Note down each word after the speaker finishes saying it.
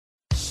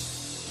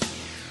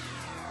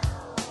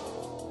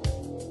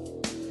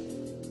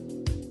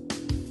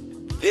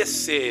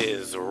This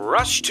is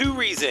Rush to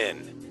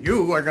Reason.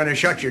 You are going to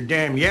shut your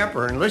damn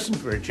yapper and listen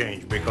for a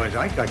change because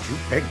I got you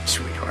pegged,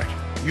 sweetheart.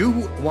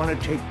 You want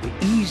to take the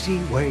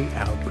easy way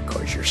out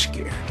because you're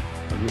scared.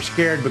 And you're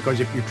scared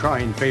because if you try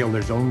and fail,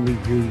 there's only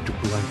you to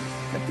blame.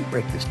 Let me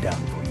break this down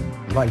for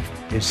you.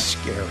 Life is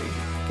scary.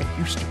 Get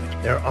used to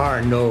it. There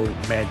are no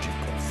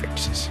magical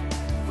fixes.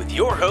 With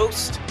your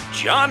host,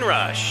 John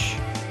Rush.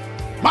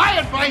 My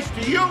advice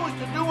to you is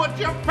to do what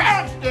your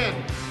parents did.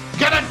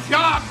 Get a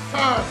job,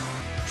 sir.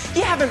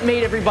 You haven't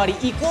made everybody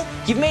equal.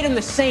 You've made them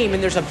the same,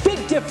 and there's a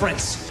big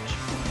difference.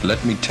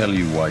 Let me tell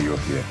you why you're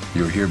here.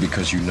 You're here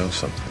because you know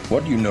something.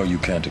 What you know you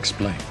can't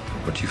explain,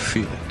 but you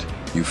feel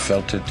it. You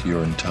felt it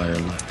your entire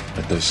life,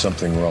 that there's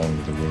something wrong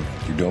with the world.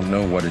 You don't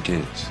know what it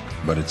is,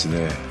 but it's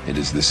there. It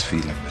is this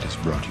feeling that has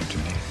brought you to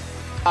me.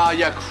 Are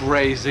you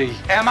crazy?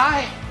 Am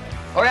I?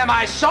 Or am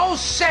I so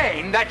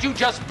sane that you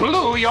just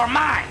blew your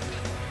mind?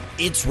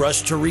 It's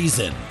Rush to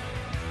Reason,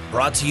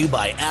 brought to you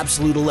by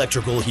Absolute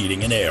Electrical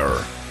Heating and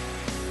Air.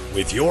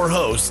 With your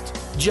host,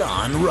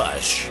 John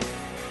Rush.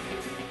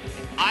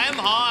 I am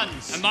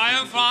Hans. And I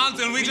am Franz,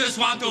 and we just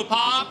want to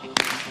pop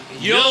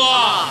you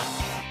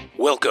off.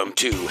 Welcome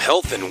to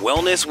Health and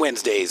Wellness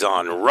Wednesdays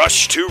on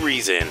Rush to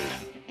Reason.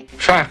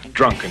 Fat,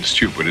 drunk, and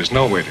stupid is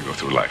no way to go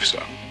through life,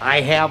 son.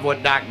 I have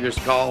what doctors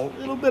call a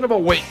little bit of a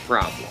weight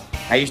problem.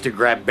 I used to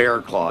grab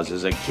bear claws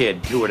as a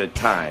kid, 2 at a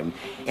time,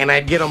 and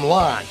I'd get them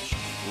lodged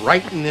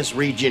right in this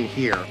region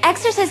here.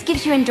 Exercise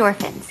gives you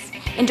endorphins.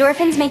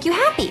 Endorphins make you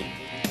happy.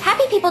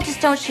 Happy people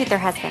just don't shoot their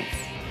husbands.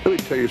 Let me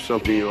tell you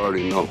something you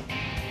already know.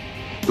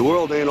 The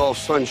world ain't all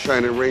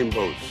sunshine and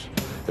rainbows.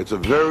 It's a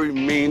very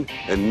mean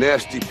and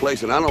nasty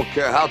place, and I don't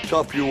care how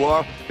tough you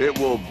are, it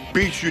will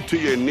beat you to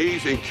your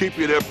knees and keep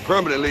you there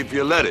permanently if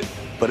you let it.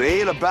 But it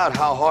ain't about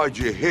how hard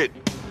you hit.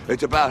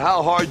 It's about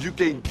how hard you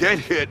can get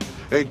hit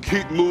and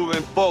keep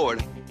moving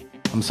forward.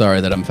 I'm sorry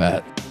that I'm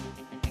fat.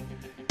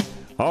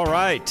 All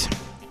right.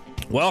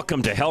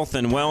 Welcome to Health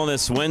and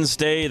Wellness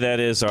Wednesday. That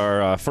is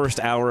our first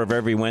hour of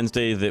every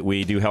Wednesday that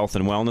we do health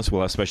and wellness.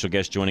 We'll have special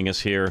guests joining us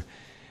here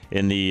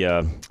in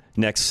the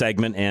next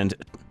segment and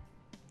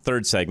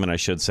third segment, I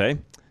should say.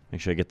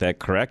 Make sure I get that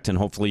correct. And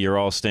hopefully you're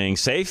all staying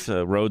safe.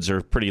 Roads are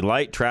pretty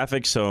light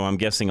traffic, so I'm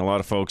guessing a lot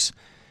of folks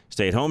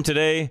stayed home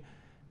today.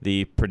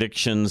 The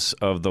predictions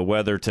of the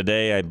weather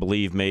today, I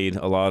believe, made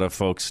a lot of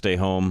folks stay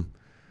home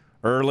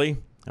early.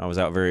 I was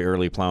out very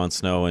early plowing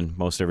snow, and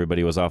most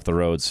everybody was off the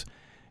roads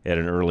at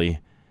an early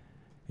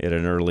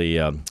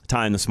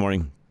time this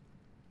morning.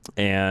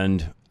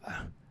 And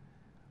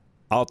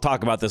I'll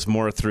talk about this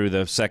more through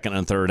the second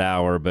and third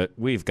hour, but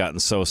we've gotten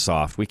so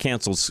soft. We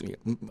canceled,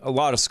 a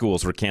lot of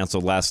schools were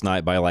canceled last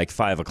night by like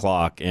 5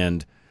 o'clock,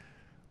 and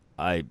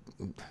I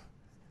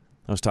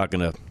was talking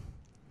to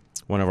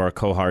one of my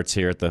cohorts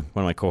here at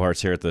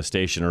the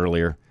station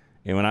earlier,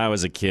 and when I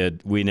was a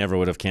kid, we never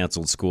would have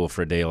canceled school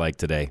for a day like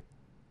today.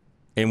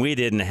 And we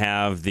didn't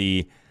have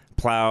the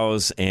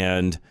plows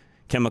and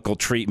chemical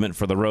treatment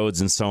for the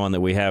roads and so on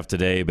that we have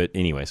today. But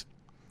anyways,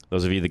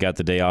 those of you that got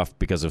the day off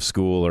because of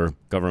school or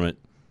government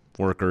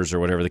workers or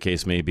whatever the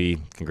case may be,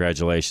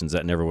 congratulations.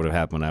 That never would have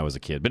happened when I was a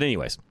kid. But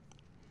anyways,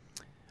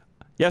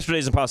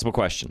 yesterday's impossible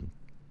question.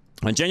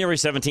 On January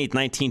 17th,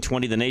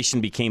 1920, the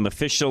nation became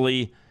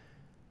officially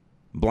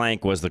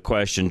blank was the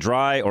question.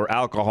 Dry or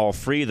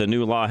alcohol-free, the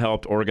new law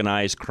helped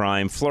organized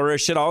crime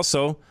flourish. It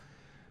also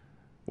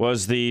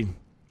was the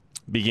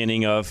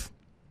beginning of,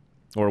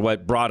 or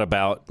what brought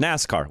about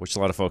NASCAR, which a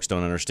lot of folks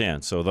don't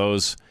understand. So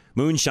those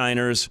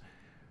moonshiners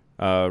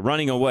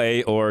running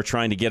away or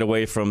trying to get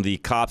away from the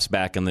cops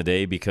back in the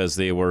day because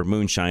they were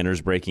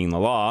moonshiners breaking the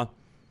law,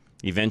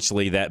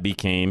 eventually that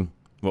became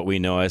what we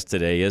know as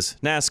today as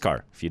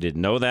NASCAR. If you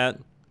didn't know that,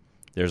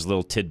 there's a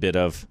little tidbit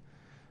of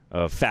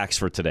facts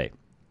for today.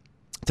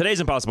 Today's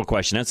impossible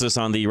question. Answer this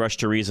on the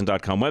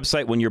rushtoreason.com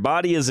website. When your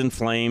body is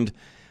inflamed,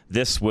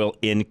 this will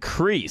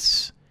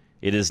increase.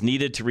 It is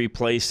needed to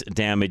replace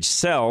damaged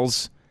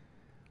cells.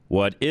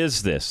 What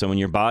is this? So when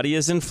your body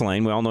is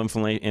inflamed, we all know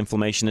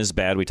inflammation is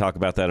bad. We talk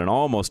about that on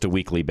almost a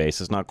weekly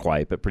basis. Not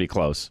quite, but pretty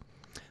close.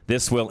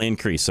 This will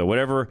increase. So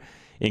whatever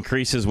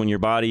increases when your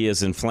body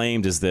is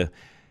inflamed is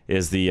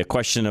the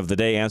question of the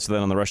day. Answer that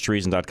on the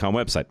rushtoreason.com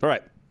website. All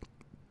right.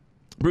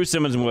 Bruce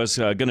Simmons was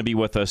going to be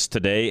with us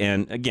today.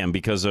 And again,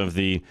 because of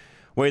the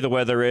way the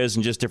weather is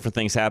and just different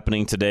things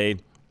happening today,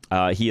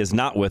 he is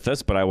not with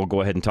us, but I will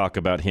go ahead and talk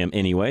about him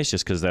anyways,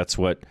 just because that's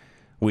what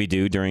we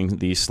do during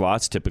these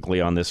slots, typically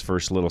on this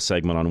first little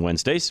segment on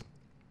Wednesdays.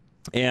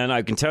 And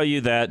I can tell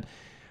you that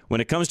when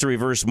it comes to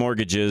reverse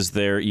mortgages,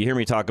 you hear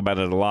me talk about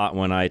it a lot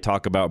when I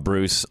talk about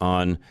Bruce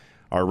on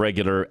our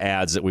regular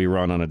ads that we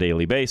run on a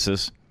daily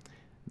basis.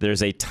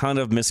 There's a ton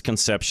of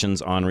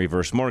misconceptions on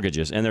reverse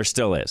mortgages, and there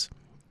still is.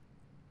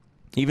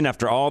 Even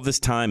after all this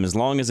time, as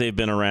long as they've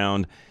been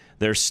around,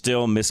 there's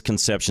still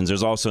misconceptions.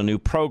 There's also new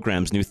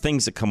programs, new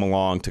things that come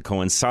along to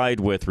coincide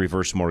with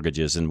reverse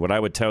mortgages. And what I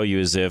would tell you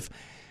is if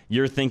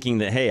you're thinking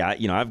that, hey,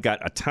 I've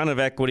got a ton of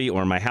equity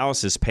or my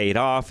house is paid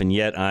off and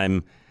yet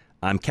I'm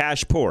I'm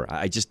cash poor.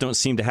 I just don't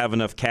seem to have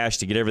enough cash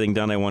to get everything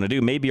done I want to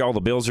do. Maybe all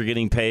the bills are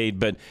getting paid,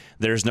 but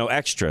there's no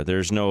extra.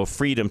 There's no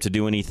freedom to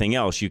do anything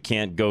else. You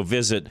can't go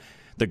visit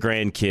the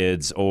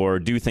grandkids or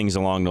do things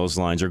along those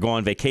lines or go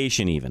on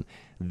vacation even.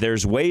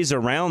 There's ways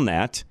around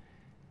that,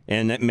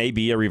 and that may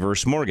be a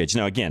reverse mortgage.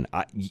 Now, again,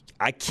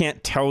 I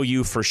can't tell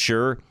you for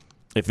sure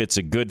if it's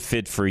a good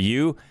fit for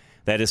you.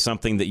 That is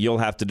something that you'll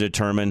have to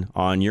determine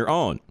on your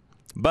own.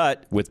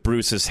 But with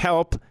Bruce's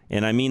help,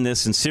 and I mean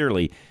this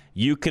sincerely,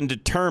 you can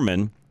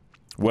determine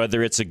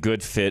whether it's a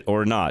good fit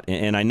or not.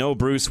 And I know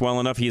Bruce well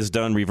enough. He has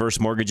done reverse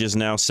mortgages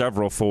now,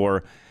 several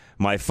for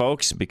my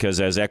folks, because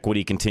as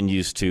equity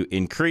continues to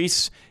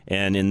increase,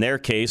 and in their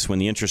case, when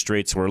the interest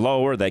rates were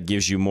lower, that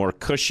gives you more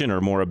cushion or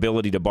more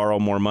ability to borrow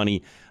more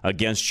money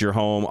against your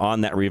home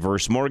on that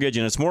reverse mortgage.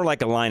 And it's more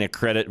like a line of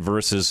credit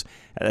versus,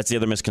 that's the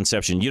other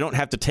misconception, you don't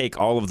have to take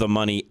all of the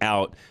money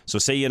out. So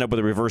say you end up with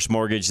a reverse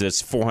mortgage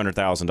that's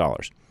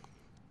 $400,000.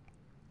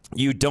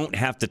 You don't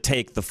have to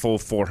take the full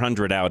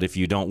 $400,000 out if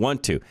you don't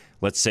want to.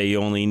 Let's say you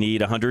only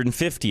need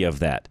 $150,000 of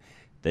that.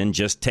 Then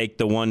just take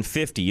the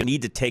 $150,000. You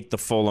need to take the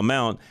full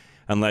amount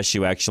unless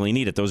you actually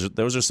need it.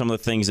 Those are some of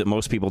the things that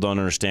most people don't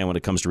understand when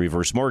it comes to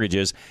reverse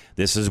mortgages.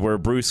 This is where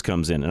Bruce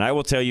comes in. And I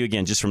will tell you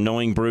again, just from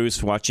knowing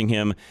Bruce, watching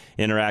him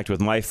interact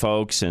with my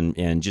folks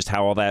and just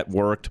how all that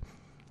worked,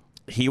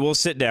 he will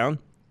sit down,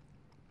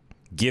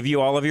 give you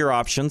all of your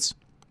options,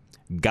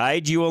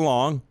 guide you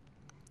along,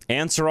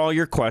 answer all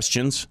your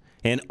questions,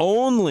 and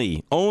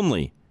only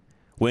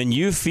when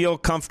you feel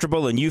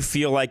comfortable and you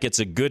feel like it's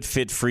a good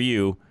fit for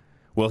you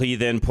will he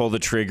then pull the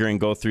trigger and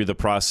go through the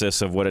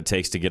process of what it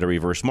takes to get a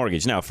reverse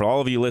mortgage. Now, for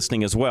all of you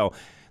listening as well,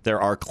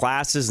 there are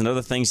classes and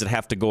other things that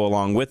have to go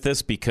along with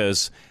this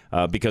because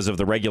of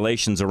the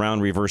regulations around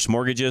reverse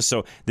mortgages.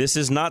 So this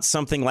is not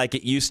something like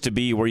it used to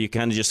be where you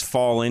kind of just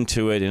fall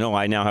into it and,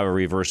 I now have a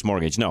reverse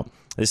mortgage. No,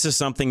 this is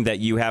something that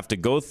you have to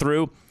go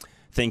through,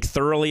 think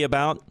thoroughly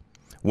about.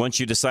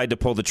 Once you decide to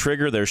pull the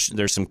trigger,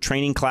 there's some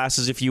training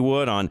classes, if you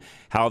would, on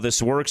how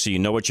this works so you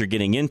know what you're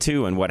getting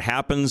into and what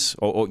happens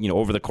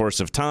over the course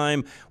of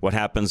time, what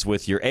happens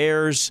with your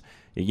heirs,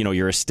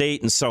 your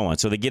estate, and so on.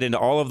 So they get into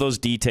all of those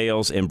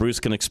details, and Bruce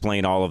can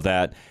explain all of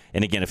that.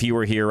 And again, if he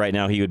were here right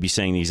now, he would be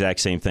saying the exact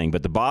same thing.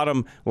 But the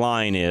bottom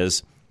line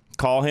is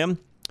call him,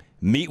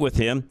 meet with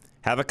him,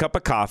 have a cup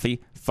of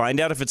coffee, find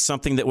out if it's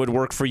something that would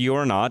work for you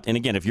or not. And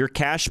again, if you're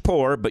cash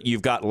poor, but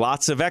you've got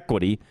lots of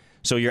equity,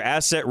 so you're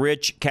asset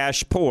rich,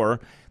 cash poor,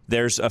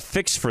 there's a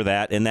fix for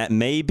that, and that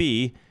may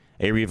be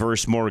a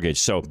reverse mortgage.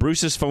 So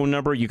Bruce's phone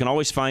number, you can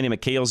always find him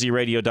at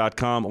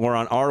klzradio.com or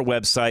on our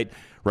website,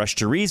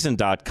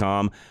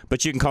 rushtoreason.com,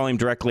 but you can call him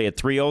directly at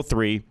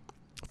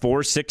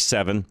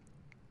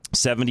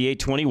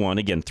 303-467-7821.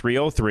 Again,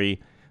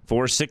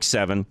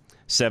 303-467-7821.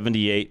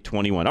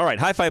 7821. All right,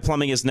 High Five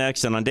Plumbing is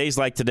next, and on days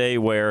like today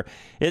where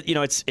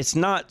it's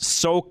not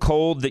so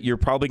cold that you're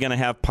probably going to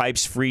have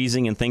pipes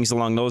freezing and things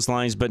along those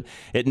lines, but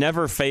it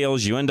never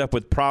fails. You end up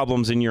with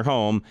problems in your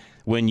home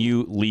when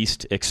you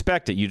least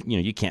expect it.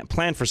 You can't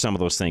plan for some of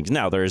those things.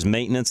 Now, there is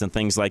maintenance and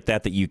things like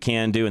that you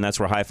can do, and that's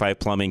where High Five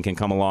Plumbing can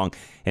come along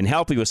and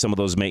help you with some of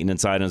those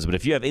maintenance items. But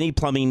if you have any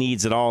plumbing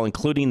needs at all,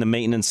 including the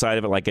maintenance side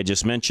of it, like I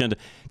just mentioned,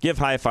 give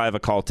High Five a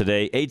call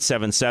today,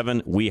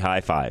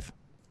 877-WE-HIGH-FIVE.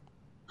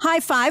 High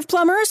Five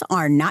Plumbers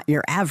are not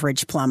your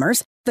average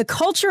plumbers. The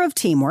culture of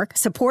teamwork,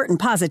 support, and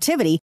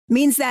positivity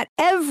means that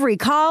every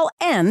call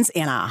ends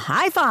in a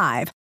high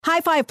five.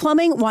 High Five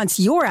Plumbing wants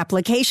your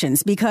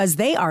applications because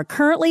they are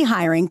currently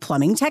hiring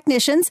plumbing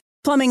technicians,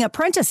 plumbing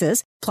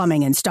apprentices,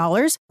 plumbing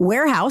installers,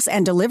 warehouse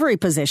and delivery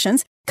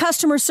positions,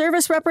 customer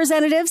service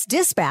representatives,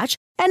 dispatch,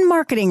 and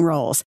marketing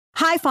roles.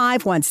 High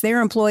Five wants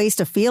their employees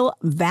to feel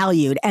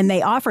valued, and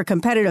they offer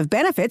competitive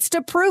benefits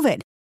to prove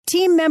it.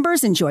 Team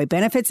members enjoy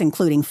benefits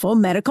including full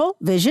medical,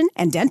 vision,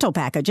 and dental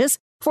packages,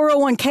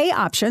 401k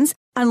options,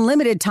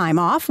 unlimited time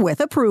off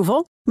with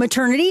approval,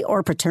 maternity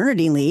or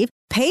paternity leave,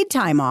 paid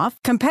time off,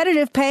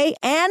 competitive pay,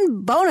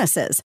 and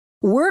bonuses.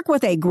 Work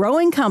with a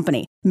growing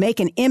company,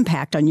 make an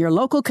impact on your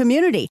local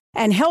community,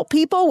 and help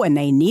people when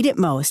they need it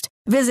most.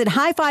 Visit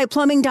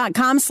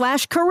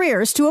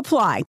highfiveplumbing.com/careers to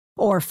apply,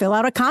 or fill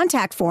out a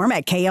contact form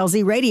at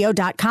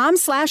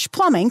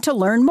klzradio.com/plumbing to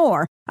learn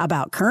more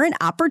about current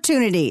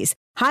opportunities.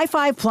 High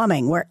Five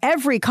Plumbing, where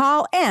every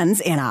call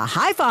ends in a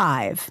high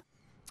five.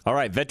 All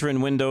right, veteran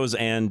windows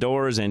and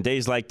doors, and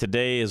days like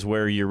today is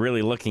where you're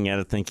really looking at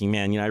it thinking,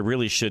 man, I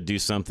really should do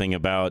something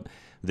about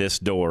this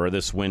door or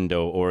this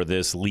window or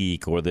this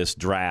leak or this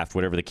draft,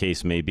 whatever the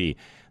case may be.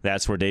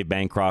 That's where Dave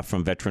Bancroft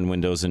from Veteran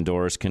Windows and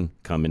Doors can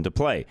come into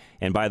play.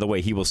 And by the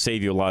way, he will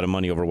save you a lot of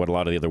money over what a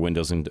lot of the other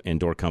windows and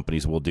door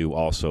companies will do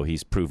also.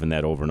 He's proven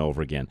that over and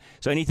over again.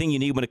 So anything you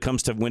need when it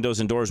comes to windows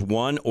and doors,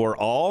 one or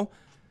all,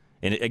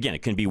 and again,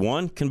 it can be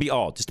one, can be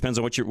all. It just depends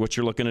on what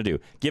you're looking to do.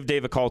 Give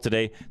Dave a call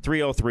today,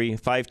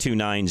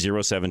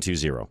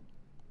 303-529-0720.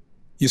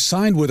 You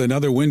signed with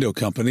another window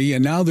company,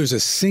 and now there's a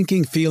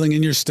sinking feeling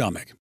in your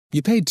stomach.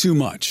 You paid too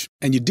much,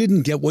 and you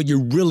didn't get what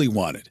you really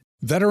wanted.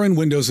 Veteran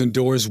Windows and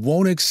Doors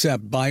won't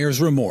accept buyer's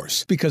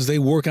remorse because they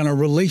work on a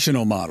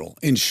relational model,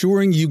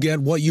 ensuring you get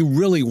what you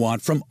really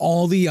want from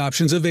all the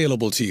options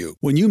available to you.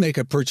 When you make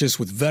a purchase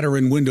with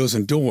Veteran Windows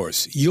and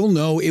Doors, you'll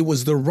know it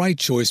was the right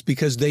choice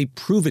because they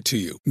prove it to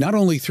you, not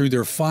only through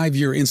their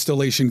 5-year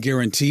installation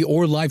guarantee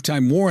or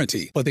lifetime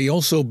warranty, but they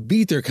also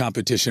beat their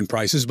competition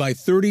prices by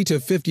 30 to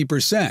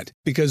 50%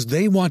 because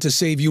they want to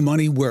save you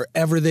money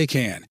wherever they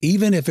can,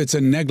 even if it's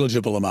a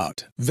negligible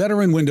amount.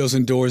 Veteran Windows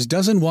and Doors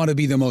doesn't want to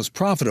be the most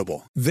profitable.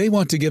 They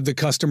want to give the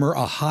customer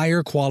a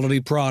higher quality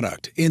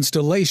product,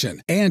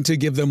 installation, and to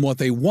give them what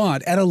they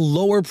want at a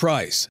lower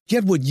price.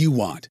 Get what you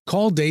want.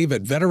 Call Dave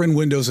at Veteran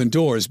Windows and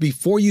Doors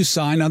before you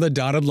sign on the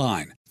dotted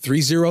line.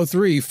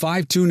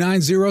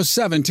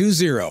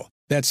 303-529-0720.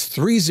 That's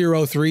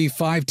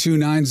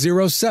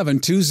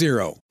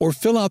 303-529-0720. Or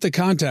fill out the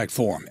contact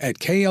form at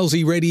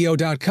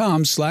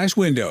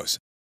klzradio.com/windows.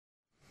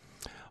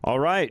 All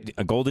right,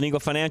 Golden Eagle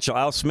Financial,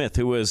 Al Smith,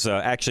 who was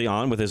actually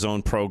on with his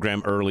own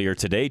program earlier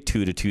today,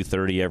 2 to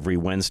 2:30 every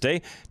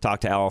Wednesday.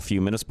 Talked to Al a few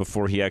minutes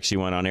before he actually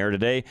went on air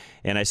today.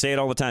 And I say it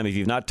all the time, if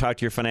you've not talked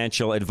to your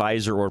financial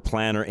advisor or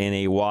planner in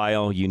a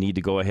while, you need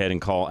to go ahead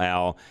and call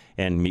Al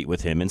and meet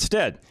with him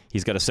instead.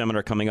 He's got a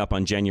seminar coming up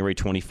on January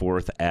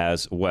 24th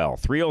as well.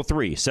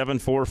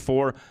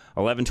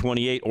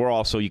 303-744-1128, or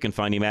also you can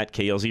find him at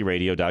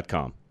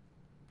klzradio.com.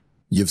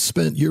 You've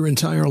spent your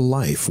entire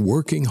life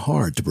working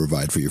hard to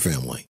provide for your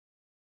family.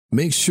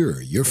 Make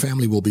sure your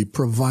family will be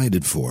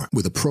provided for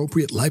with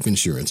appropriate life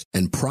insurance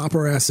and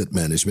proper asset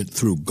management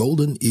through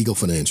Golden Eagle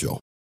Financial.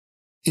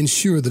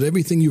 Ensure that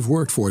everything you've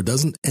worked for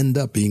doesn't end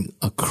up being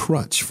a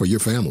crutch for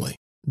your family.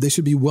 They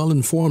should be well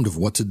informed of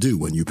what to do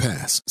when you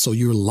pass, so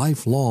your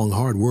lifelong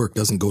hard work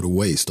doesn't go to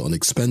waste on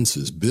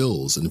expenses,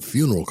 bills, and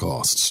funeral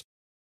costs.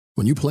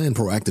 When you plan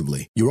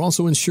proactively, you're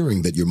also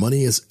ensuring that your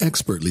money is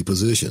expertly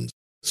positioned,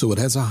 so it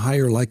has a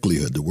higher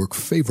likelihood to work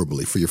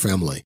favorably for your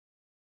family.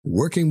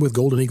 Working with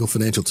Golden Eagle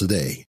Financial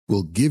today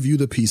will give you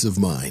the peace of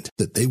mind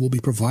that they will be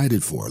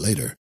provided for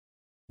later.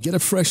 Get a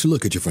fresh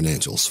look at your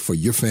financials for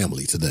your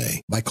family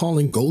today by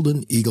calling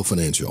Golden Eagle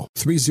Financial,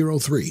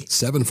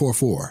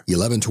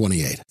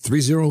 303-744-1128,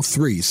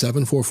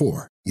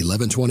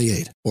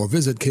 303-744-1128, or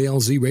visit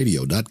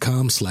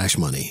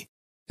klzradio.com/money.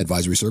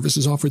 Advisory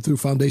services offered through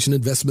Foundation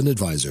Investment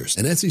Advisors,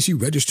 an SEC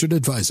registered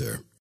advisor.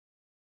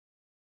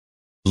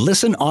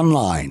 Listen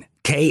online,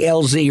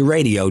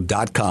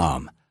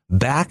 klzradio.com.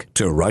 Back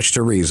to Rush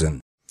to Reason.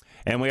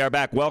 And we are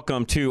back.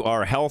 Welcome to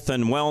our health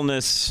and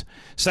wellness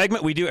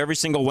segment we do every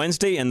single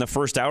Wednesday in the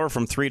first hour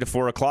from 3 to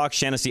 4 o'clock.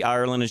 Shanesty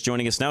Ireland is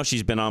joining us now.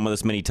 She's been on with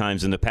us many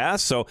times in the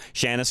past. So,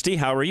 Shanesty,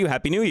 how are you?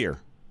 Happy New Year.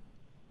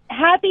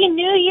 Happy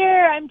New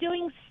Year. I'm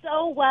doing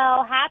so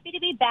well. Happy to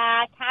be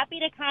back.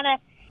 Happy to kind of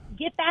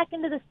get back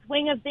into the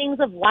swing of things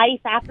of life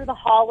after the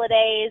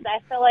holidays. I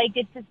feel like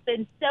it's just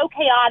been so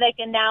chaotic,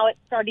 and now it's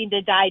starting to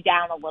die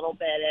down a little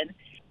bit and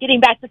getting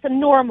back to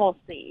some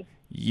normalcy.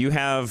 You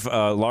have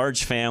a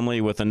large family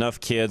with enough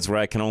kids where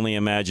I can only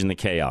imagine the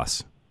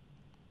chaos.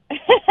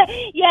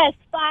 Yes,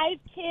 5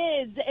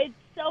 kids. It's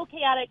so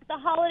chaotic. The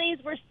holidays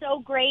were so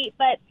great,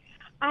 but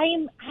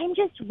I'm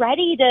just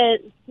ready to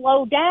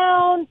slow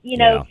down,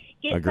 get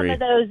agreed. some of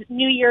those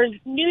New Year's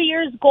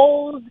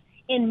goals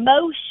in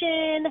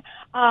motion,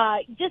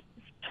 just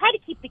try to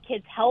keep the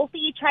kids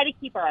healthy, try to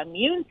keep our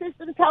immune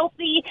systems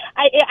healthy.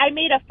 I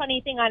made a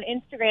funny thing on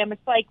Instagram.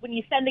 It's like when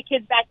you send the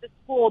kids back to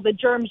school, the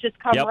germs just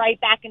come right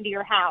back into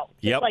your house.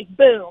 Yep. It's like,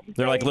 boom.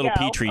 They're like little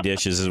petri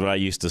dishes is what I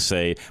used to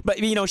say. But,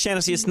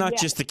 Shanesty, it's not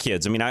just the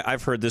kids. I mean,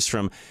 I've heard this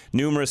from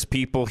numerous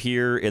people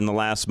here in the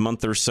last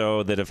month or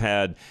so that have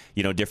had,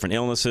 different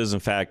illnesses.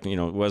 In fact, it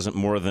wasn't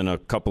more than a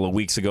couple of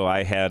weeks ago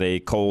I had a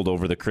cold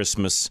over the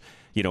Christmas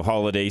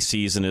holiday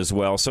season as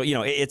well. So,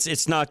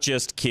 it's not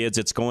just kids.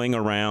 It's going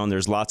around.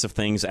 There's lots of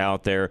things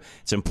out there.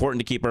 It's important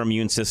to keep our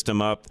immune system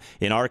up.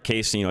 In our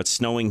case, it's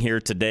snowing here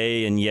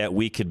today, and yet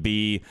we could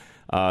be,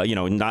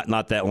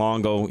 not that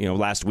long ago,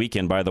 last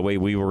weekend, by the way,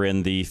 we were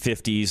in the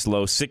 50s,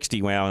 low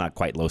 60s. Well, not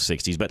quite low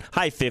 60s, but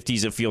high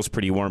 50s. It feels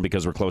pretty warm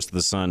because we're close to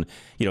the sun,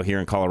 here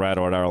in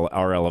Colorado at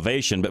our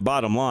elevation. But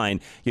bottom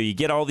line, you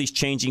get all these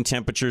changing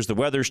temperatures. The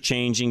weather's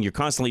changing. You're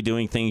constantly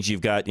doing things.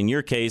 You've got, in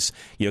your case,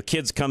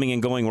 kids coming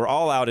and going. We're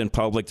all out in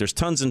public. There's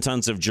tons and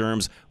tons of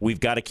germs. We've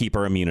got to keep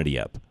our immunity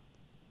up.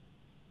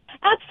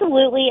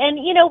 Absolutely. And,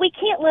 we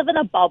can't live in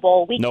a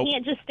bubble. We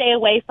can't just stay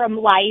away from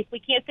life. We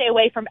can't stay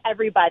away from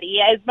everybody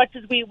as much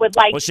as we would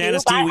like to. Well,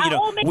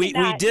 Shanesty, we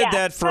did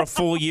that for a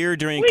full year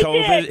during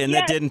COVID, and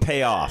that didn't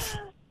pay off.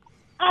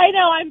 I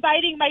know. I'm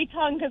biting my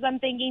tongue because I'm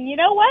thinking, you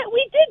know what?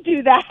 We did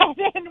do that,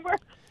 and we're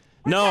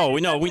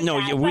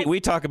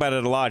we talk about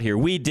it a lot here.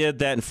 We did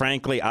that, and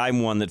frankly,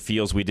 I'm one that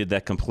feels we did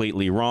that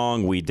completely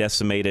wrong. We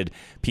decimated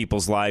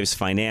people's lives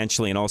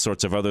financially and all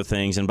sorts of other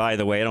things. And by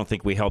the way, I don't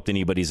think we helped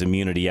anybody's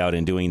immunity out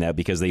in doing that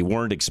because they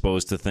weren't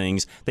exposed to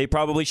things they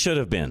probably should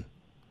have been.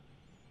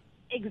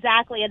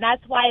 Exactly, and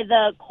that's why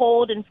the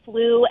cold and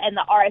flu and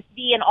the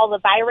RSV and all the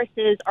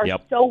viruses are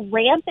so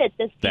rampant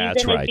this season.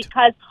 That's right. Is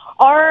because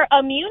our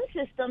immune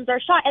systems are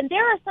shot, and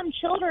there are some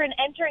children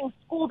entering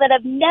school that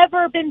have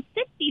never been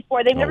sick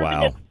before. They've never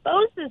been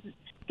exposed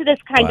to this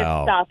kind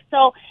of stuff.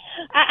 So,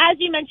 as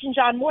you mentioned,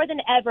 John, more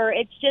than ever,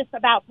 it's just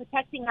about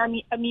protecting our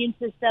immune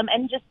system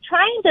and just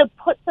trying to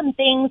put some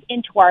things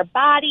into our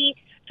body,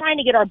 trying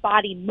to get our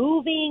body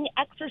moving,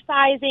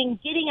 exercising,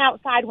 getting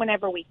outside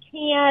whenever we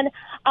can.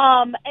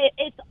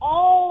 It's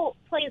all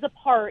plays a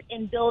part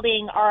in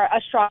building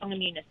a strong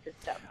immune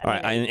system. All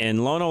right,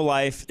 and Lono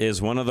Life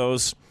is one of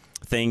those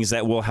things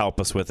that will help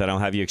us with that. I'll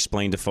have you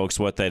explain to folks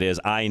what that is.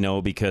 I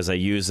know because I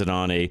use it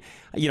on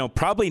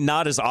probably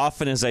not as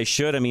often as I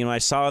should. I mean, when I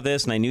saw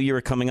this and I knew you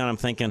were coming on, I'm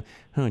thinking,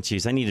 oh,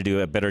 geez, I need to do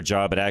a better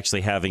job at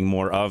actually having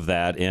more of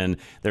that. And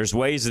there's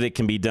ways that it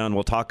can be done.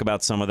 We'll talk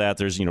about some of that.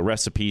 There's,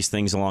 recipes,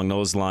 things along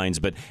those lines.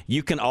 But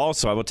you can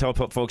also, I will tell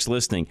folks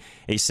listening,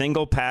 a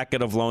single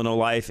packet of Lono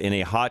Life in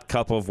a hot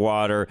cup of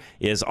water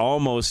is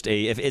almost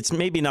if it's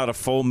maybe not a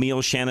full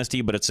meal,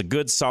 Shanesty, but it's a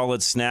good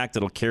solid snack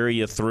that'll carry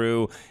you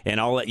through.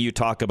 And I'll let you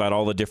talk about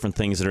all the different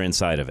things that are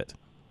inside of it.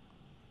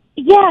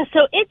 Yeah,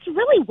 so it's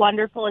really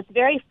wonderful. It's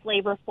very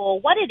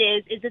flavorful. What it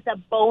is it's a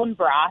bone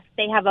broth.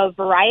 They have a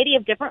variety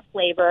of different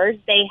flavors.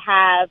 They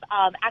have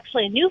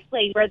actually a new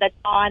flavor that's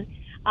on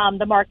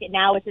the market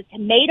now. It's a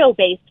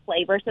tomato-based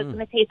flavor, so it's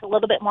going to taste a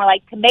little bit more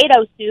like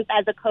tomato soup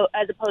as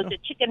opposed to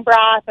chicken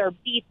broth or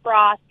beef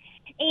broth.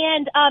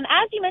 And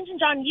as you mentioned,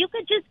 John, you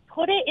could just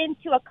put it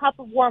into a cup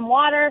of warm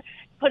water,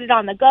 put it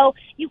on the go.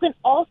 You can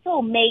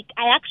also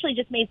I actually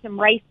just made some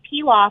rice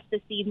pilaf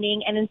this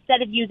evening, and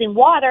instead of using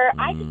water,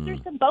 I just threw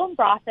some bone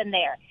broth in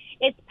there.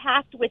 It's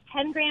packed with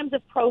 10 grams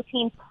of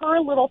protein per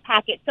little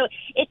packet. So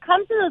it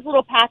comes in those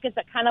little packets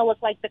that kind of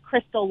look like the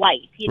Crystal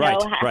Light,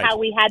 how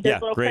we had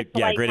those little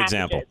Crystal Light great packages.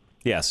 Example.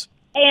 Yes.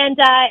 And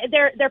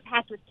they're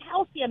packed with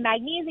calcium,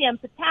 magnesium,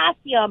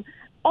 potassium,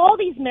 all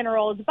these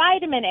minerals,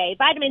 vitamin A,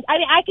 vitamins. I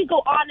mean, I could go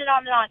on and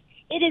on and on.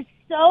 It is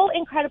so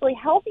incredibly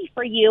healthy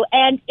for you.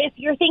 And if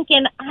you're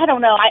thinking, I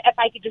don't know, if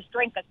I could just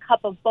drink a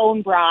cup of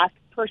bone broth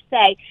per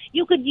se,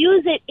 you could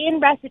use it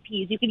in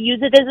recipes. You could use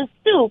it as a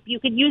soup.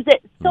 You could use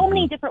it so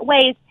many different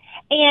ways.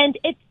 And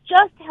it's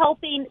just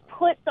helping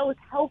put those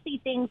healthy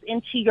things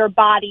into your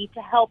body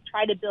to help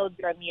try to build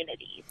your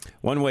immunity.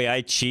 One way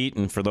I cheat,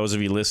 and for those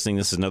of you listening,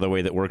 this is another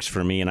way that works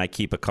for me, and I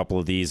keep a couple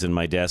of these in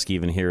my desk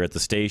even here at the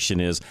station,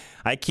 is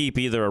I keep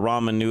either a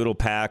ramen noodle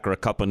pack or a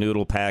cup of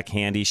noodle pack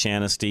handy,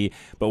 Shanesty.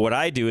 But what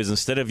I do is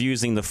instead of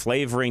using the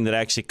flavoring that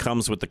actually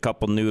comes with the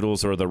cup of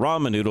noodles or the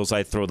ramen noodles,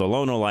 I throw the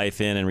Lono Life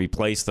in and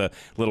replace the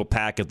little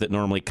packet that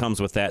normally comes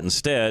with that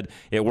instead.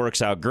 It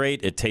works out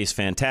great. It tastes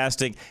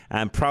fantastic.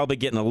 I'm probably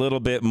getting a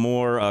little bit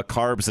more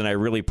carbs than I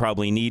really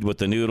probably need with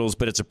the noodles,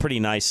 but it's a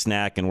pretty nice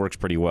snack and works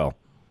pretty well.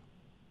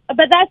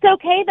 But that's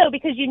okay, though,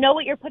 because you know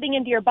what you're putting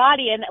into your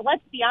body. And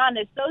let's be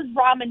honest, those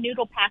ramen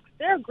noodle packs,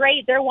 they're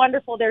great. They're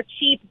wonderful. They're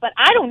cheap. But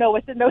I don't know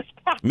what's in those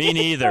packs. Me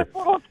neither.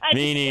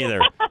 Me neither.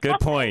 Good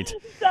point.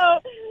 So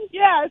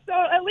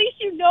at least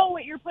you know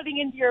what you're putting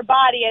into your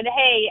body. And,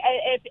 hey,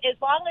 as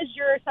long as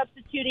you're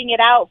substituting it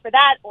out for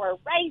that, or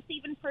rice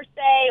even per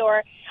se,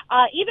 or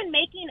even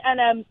making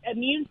an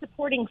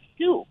immune-supporting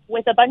soup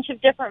with a bunch of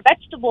different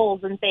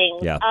vegetables and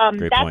things, that's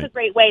point. A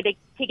great way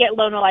to get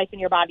Lono Life in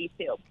your body,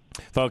 too.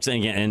 Folks,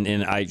 and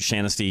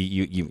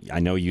Shanesty, I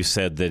know you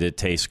said that it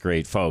tastes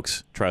great.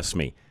 Folks, trust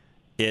me,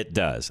 it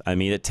does. I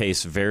mean, it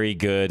tastes very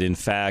good. In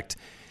fact,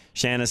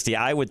 Shanesty,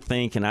 I would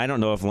think, and I don't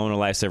know if Lono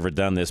Life's ever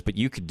done this, but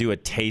you could do a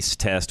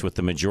taste test with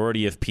the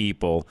majority of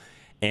people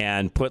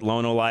and put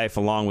Lono Life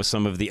along with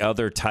some of the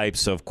other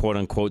types of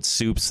quote-unquote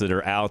soups that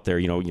are out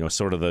there,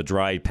 sort of the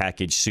dried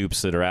packaged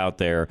soups that are out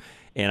there.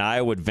 And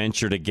I would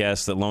venture to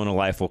guess that Lono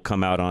Life will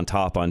come out on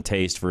top on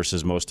taste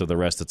versus most of the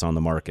rest that's on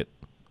the market.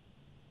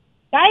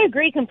 I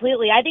agree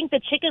completely. I think the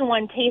chicken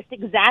one tastes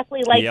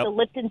exactly like the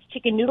Lipton's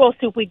chicken noodle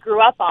soup we grew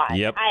up on.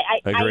 Yep,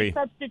 I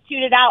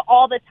substitute it out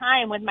all the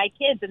time with my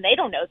kids, and they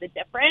don't know the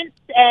difference.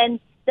 And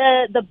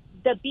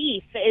the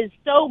beef is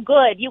so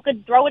good. You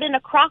could throw it in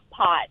a crock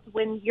pot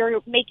when you're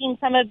making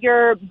some of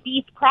your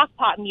beef crock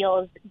pot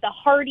meals, the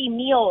hearty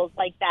meals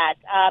like that.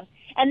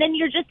 And then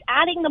you're just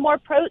adding the more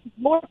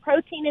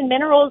protein and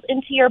minerals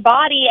into your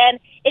body, and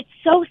it's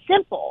so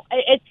simple.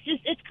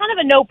 It's kind of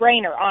a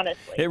no-brainer,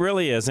 honestly. It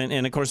really is,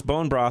 and of course,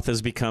 bone broth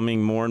is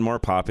becoming more and more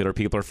popular.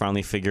 People are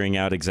finally figuring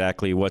out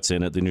exactly what's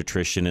in it, the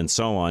nutrition, and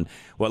so on.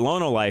 What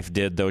Lono Life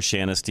did, though,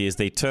 Shanesty, is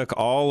they took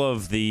all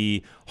of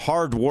the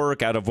hard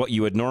work out of what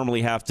you would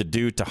normally have to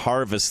do to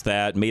harvest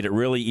that, made it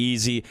really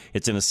easy.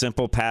 It's in a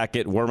simple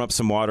packet. Warm up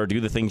some water,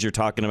 do the things you're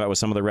talking about with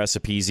some of the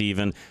recipes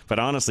even. But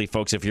honestly,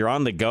 folks, if you're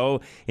on the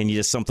go and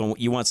you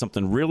want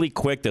something really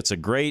quick that's a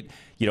great,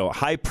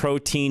 high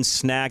protein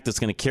snack that's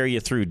going to carry you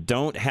through,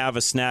 don't have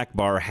a snack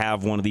bar,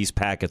 have one of these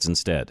packets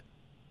instead.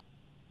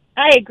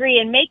 I agree.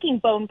 And making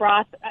bone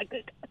broth,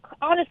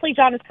 honestly,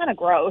 John, it's kind of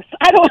gross.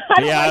 I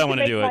don't want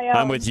to do it.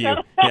 I'm with you.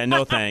 Yeah,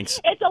 no thanks.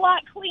 It's a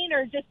lot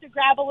cleaner just to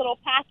grab a little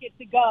packet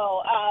to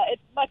go.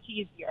 It's much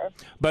easier.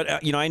 But,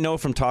 I know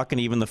from talking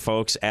to even the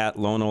folks at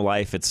Lono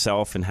Life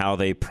itself and how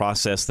they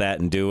process that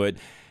and do it,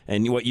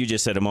 and what you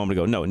just said a moment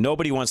ago, no,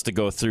 nobody wants to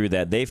go through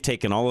that. They've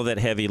taken all of that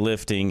heavy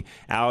lifting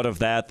out of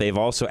that. They've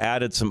also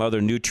added some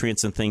other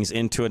nutrients and things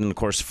into it, and, of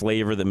course,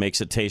 flavor that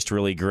makes it taste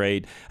really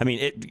great. I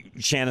mean,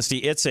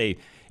 Shanesty,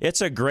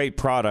 it's a great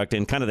product,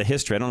 and kind of the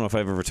history. I don't know if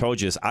I've ever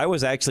told you this. I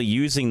was actually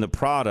using the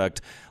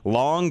product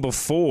long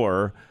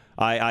before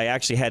I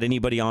actually had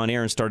anybody on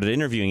air and started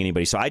interviewing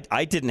anybody. So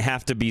I didn't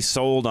have to be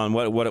sold on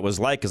what it was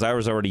like because I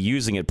was already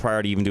using it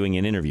prior to even doing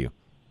an interview.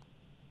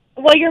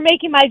 Well, you're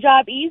making my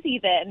job easy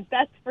then.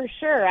 That's for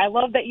sure. I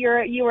love that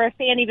you were a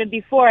fan even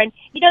before. And,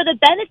 the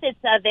benefits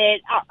of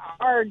it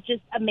are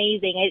just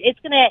amazing. It's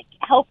going to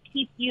help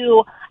keep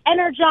you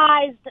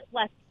energized,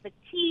 less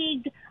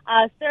fatigued.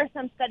 There are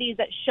some studies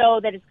that show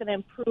that it's going to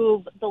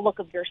improve the look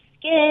of your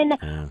skin,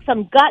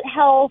 some gut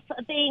health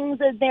things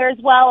there as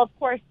well. Of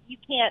course, you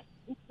can't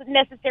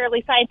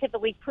necessarily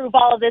scientifically prove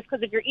all of this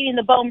because if you're eating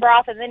the bone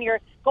broth and then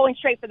you're going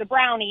straight for the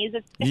brownies,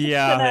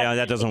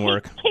 that doesn't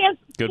work.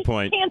 Good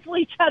point. Cancel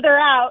each other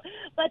out.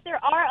 But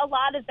there are a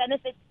lot of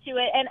benefits to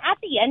it. And at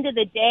the end of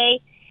the day,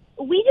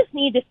 we just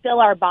need to fill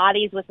our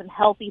bodies with some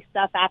healthy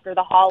stuff after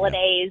the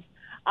holidays.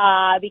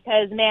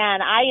 Because,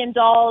 man, I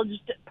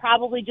indulged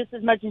probably just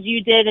as much as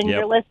you did and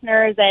your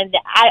listeners, and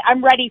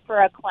I'm ready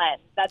for a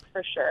cleanse, that's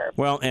for sure.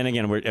 Well, and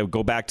again, we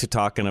go back to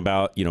talking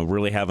about,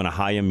 really having a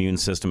high immune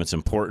system. It's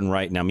important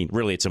right now. I mean,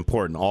 really, it's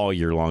important all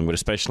year long, but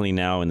especially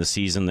now in the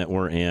season that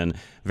we're in,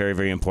 very,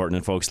 very important.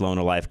 And, folks,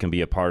 Lono Life can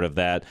be a part of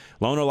that.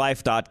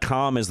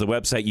 LonoLife.com is the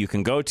website you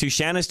can go to.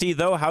 Shanesty,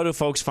 though, how do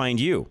folks find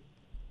you?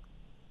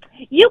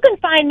 You can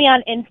find me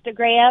on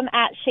Instagram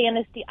at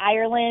Shanesty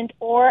Ireland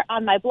or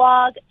on my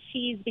blog,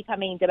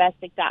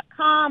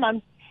 she'sbecomingdomestic.com.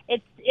 I'm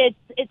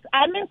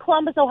in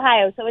Columbus,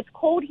 Ohio, so it's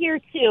cold here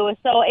too.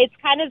 So it's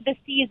kind of the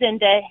season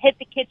to hit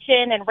the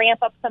kitchen and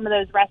ramp up some of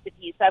those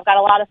recipes. So I've got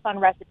a lot of fun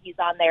recipes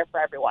on there for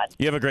everyone.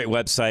 You have a great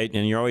website,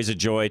 and you're always a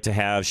joy to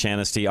have,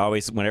 Shanesty.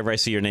 Always, whenever I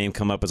see your name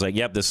come up, it's like,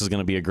 yep, this is going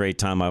to be a great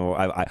time.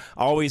 I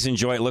always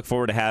enjoy it. Look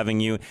forward to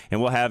having you,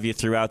 and we'll have you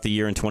throughout the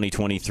year in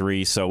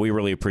 2023. So we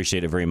really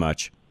appreciate it very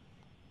much.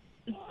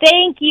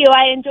 Thank you.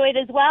 I enjoyed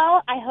as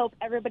well. I hope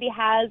everybody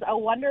has a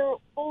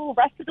wonderful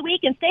rest of the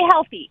week and stay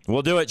healthy.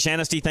 We'll do it.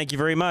 Shanesty, thank you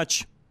very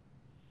much.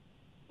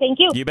 Thank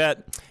you. You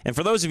bet. And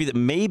for those of you that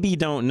maybe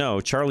don't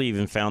know, Charlie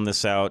even found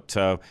this out.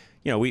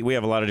 We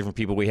have a lot of different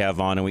people we have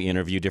on, and we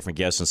interview different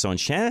guests and so on.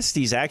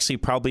 Shanesty's actually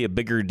probably a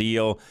bigger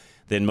deal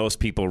than most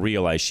people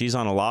realize. She's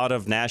on a lot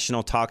of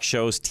national talk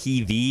shows,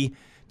 TV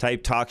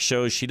type talk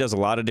shows. She does a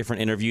lot of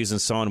different interviews and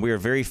so on. We are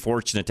very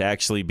fortunate to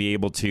actually be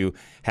able to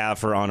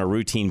have her on a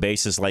routine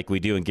basis like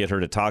we do and get her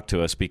to talk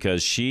to us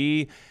because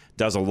she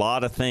does a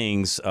lot of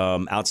things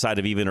outside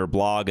of even her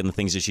blog and the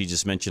things that she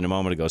just mentioned a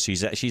moment ago.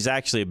 She's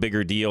actually a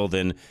bigger deal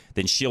than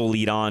she'll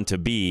lead on to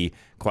be,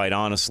 quite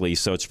honestly.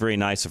 So it's very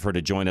nice of her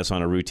to join us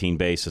on a routine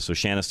basis. So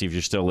Shanesty, if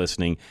you're still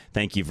listening,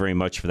 thank you very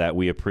much for that.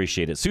 We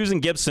appreciate it.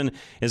 Susan Gibson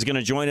is going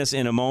to join us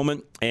in a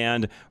moment,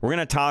 and we're going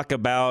to talk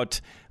about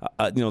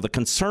the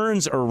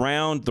concerns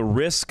around the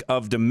risk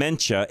of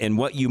dementia and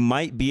what you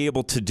might be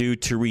able to do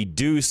to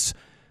reduce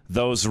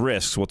those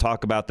risks. We'll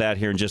talk about that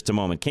here in just a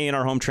moment.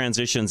 K&R Home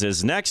Transitions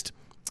is next,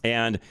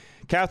 and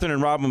Catherine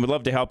and Robin would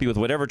love to help you with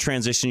whatever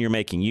transition you're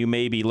making. You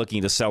may be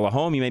looking to sell a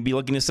home. You may be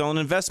looking to sell an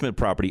investment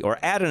property or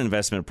add an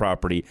investment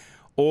property,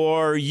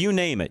 or you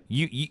name it.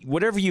 You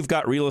whatever you've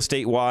got real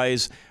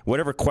estate-wise,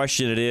 whatever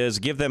question it is,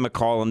 give them a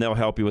call, and they'll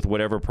help you with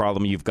whatever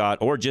problem you've got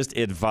or just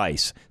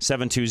advice.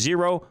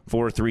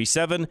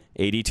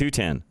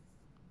 720-437-8210.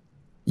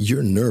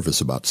 You're nervous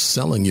about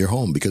selling your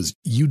home because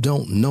you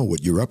don't know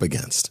what you're up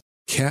against.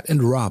 Kat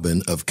and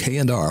Robin of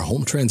K&R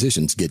Home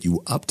Transitions get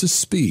you up to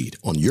speed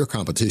on your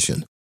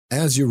competition.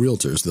 As your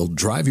realtors, they'll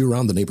drive you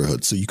around the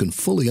neighborhood so you can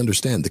fully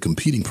understand the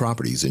competing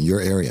properties in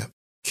your area.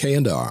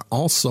 K&R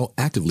also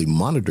actively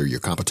monitor your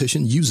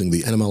competition using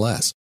the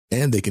NMLS,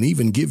 and they can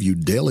even give you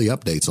daily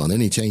updates on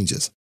any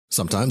changes.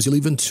 Sometimes you'll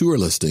even tour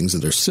listings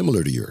that are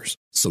similar to yours,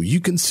 so you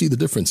can see the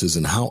differences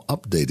in how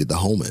updated the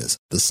home is,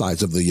 the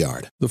size of the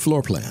yard, the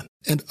floor plan,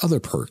 and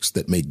other perks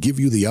that may give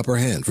you the upper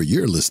hand for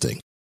your listing.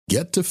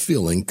 Get to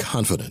feeling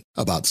confident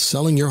about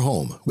selling your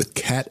home with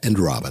Kat and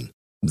Robin.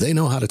 They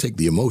know how to take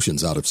the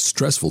emotions out of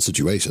stressful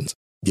situations.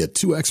 Get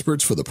two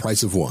experts for the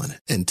price of one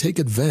and take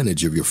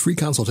advantage of your free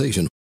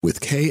consultation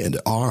with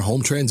K&R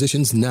Home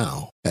Transitions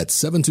now at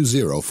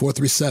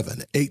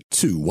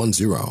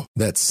 720-437-8210.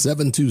 That's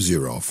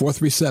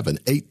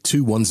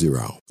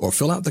 720-437-8210. Or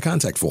fill out the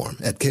contact form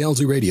at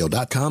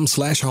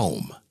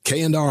klzradio.com/home.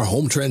 K&R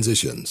Home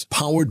Transitions,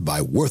 powered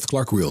by Worth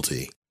Clark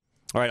Realty.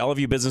 All right, all of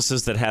you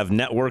businesses that have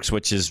networks,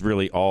 which is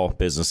really all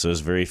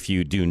businesses, very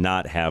few do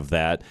not have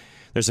that.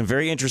 There's some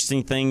very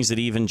interesting things that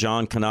even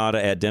John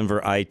Kanata at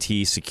Denver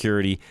IT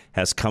Security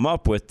has come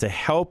up with to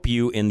help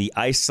you in the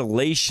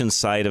isolation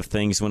side of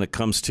things when it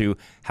comes to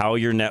how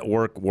your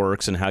network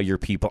works and how your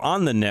people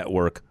on the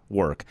network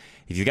work.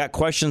 If you've got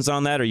questions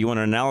on that or you want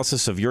an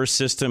analysis of your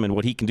system and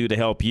what he can do to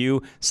help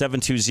you,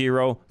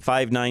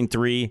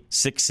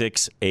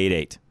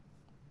 720-593-6688.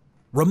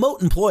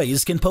 Remote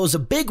employees can pose a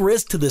big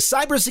risk to the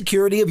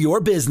cybersecurity of your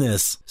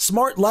business.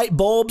 Smart light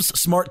bulbs,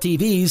 smart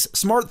TVs,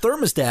 smart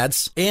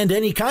thermostats, and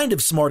any kind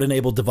of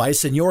smart-enabled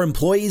device in your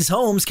employees'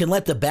 homes can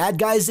let the bad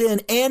guys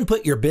in and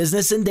put your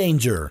business in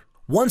danger.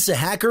 Once a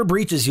hacker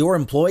breaches your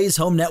employees'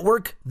 home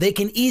network, they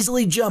can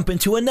easily jump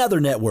into another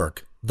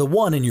network, the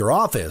one in your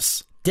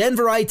office.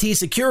 Denver IT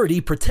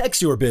Security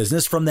protects your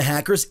business from the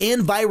hackers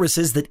and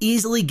viruses that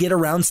easily get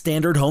around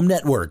standard home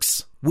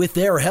networks. With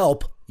their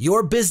help,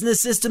 your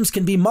business systems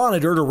can be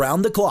monitored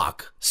around the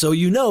clock, so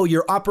you know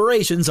your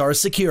operations are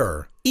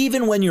secure.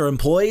 Even when your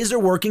employees are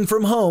working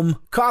from home,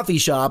 coffee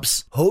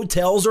shops,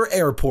 hotels, or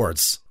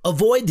airports.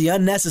 Avoid the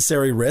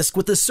unnecessary risk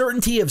with the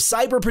certainty of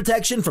cyber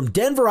protection from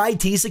Denver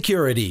IT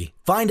Security.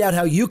 Find out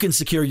how you can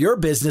secure your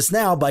business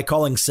now by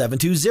calling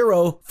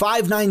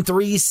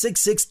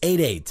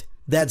 720-593-6688.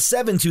 That's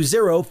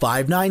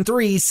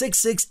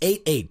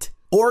 720-593-6688.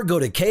 Or go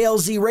to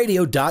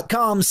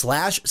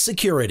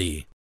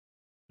klzradio.com/security.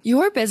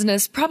 Your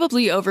business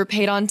probably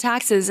overpaid on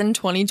taxes in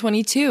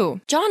 2022.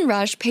 John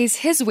Rush pays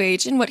his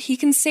wage in what he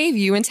can save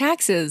you in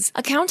taxes.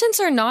 Accountants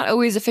are not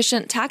always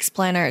efficient tax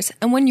planners,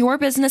 and when your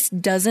business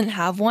doesn't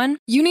have one,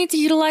 you need to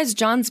utilize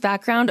John's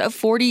background of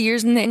 40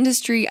 years in the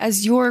industry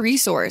as your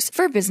resource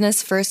for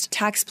business-first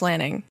tax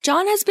planning.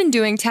 John has been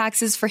doing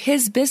taxes for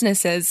his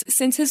businesses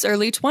since his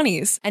early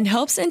 20s and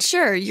helps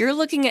ensure you're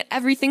looking at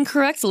everything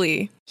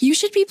correctly. You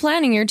should be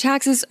planning your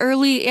taxes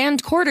early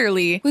and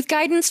quarterly with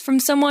guidance from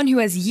someone who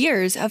has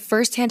years of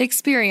first-hand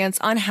experience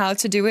on how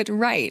to do it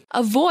right.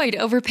 Avoid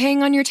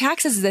overpaying on your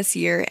taxes this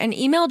year and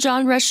email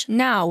John Rush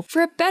now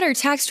for a better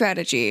tax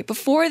strategy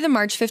before the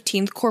March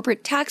 15th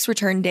corporate tax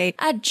return date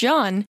at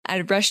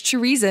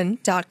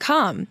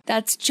john@rushtoreason.com.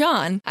 That's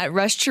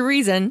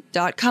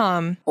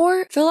john@rushtoreason.com.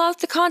 Or fill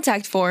out the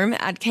contact form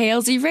at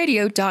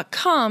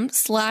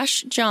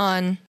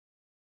klzradio.com/John.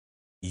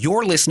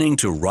 You're listening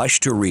to Rush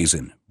to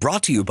Reason,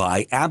 brought to you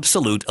by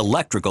Absolute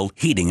Electrical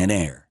Heating and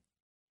Air.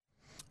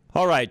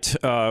 All right,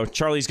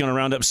 Charlie's going to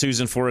round up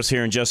Susan for us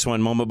here in just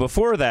one moment.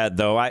 Before that,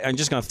 though, I'm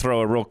just going to throw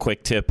a real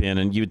quick tip in,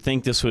 and you'd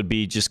think this would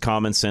be just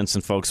common sense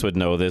and folks would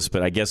know this,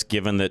 but I guess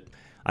given that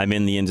I'm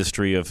in the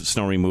industry of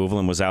snow removal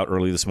and was out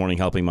early this morning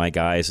helping my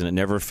guys, and it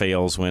never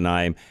fails when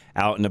I'm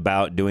out and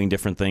about doing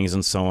different things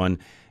and so on.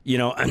 You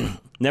know,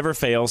 never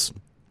fails.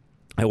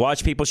 I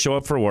watch people show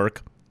up for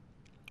work.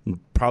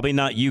 Probably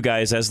not you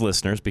guys as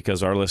listeners,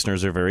 because our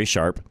listeners are very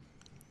sharp.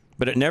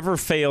 But it never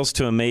fails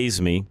to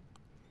amaze me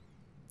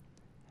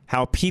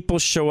how people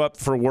show up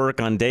for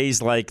work on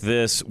days like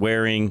this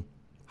wearing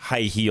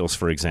high heels,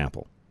 for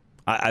example.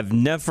 I've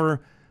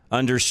never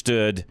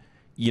understood,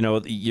 you know,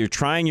 you're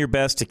trying your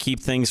best to keep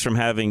things from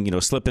having, you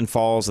know, slip and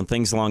falls and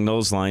things along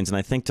those lines. And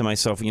I think to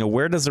myself, you know,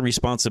 where does the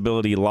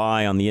responsibility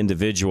lie on the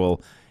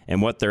individual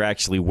and what they're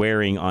actually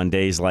wearing on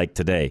days like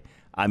today?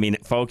 I mean,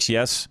 folks,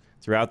 yes,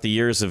 throughout the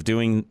years of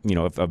doing, you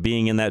know, of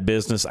being in that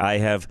business, I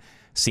have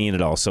seen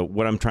it all. So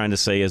what I'm trying to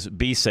say is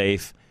be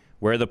safe,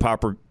 wear the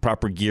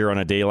proper gear on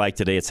a day like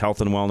today. It's Health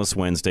and Wellness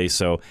Wednesday.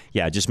 So,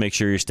 yeah, just make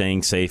sure you're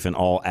staying safe in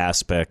all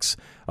aspects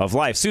of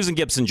life. Susan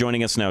Gibson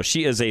joining us now.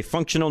 She is a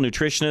functional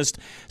nutritionist.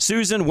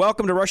 Susan,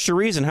 welcome to Rush to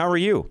Reason. How are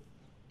you?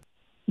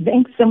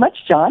 Thanks so much,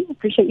 John.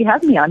 Appreciate you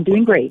having me on.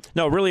 Doing great.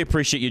 No, really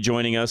appreciate you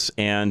joining us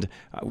and,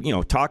 you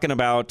know, talking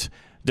about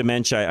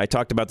dementia. I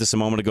talked about this a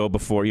moment ago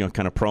before, you know,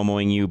 kind of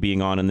promoting you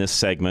being on in this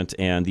segment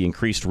and the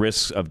increased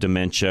risks of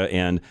dementia.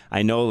 And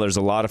I know there's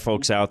a lot of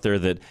folks out there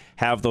that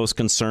have those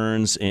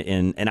concerns.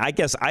 And I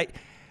guess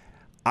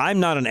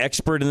I'm not an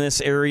expert in this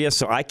area,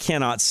 so I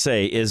cannot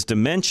say, is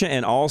dementia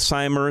and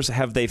Alzheimer's,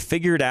 have they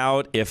figured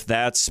out if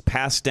that's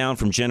passed down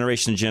from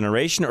generation to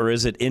generation, or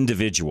is it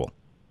individual?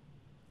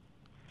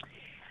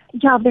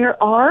 Yeah, there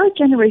are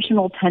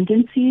generational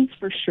tendencies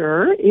for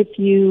sure. If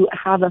you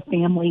have a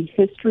family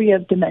history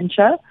of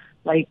dementia,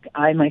 like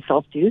I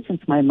myself do,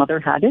 since my mother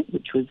had it,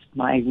 which was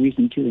my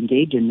reason to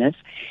engage in this,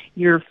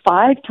 you're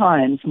 5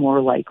 times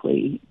more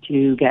likely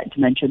to get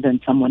dementia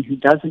than someone who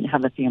doesn't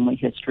have a family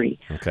history.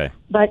 Okay.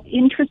 But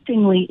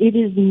interestingly, it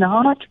is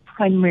not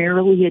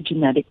primarily a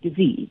genetic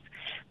disease.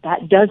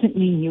 That doesn't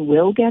mean you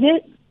will get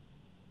it.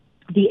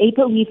 The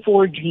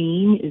ApoE4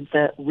 gene is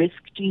the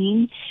risk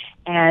gene,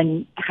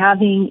 and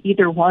having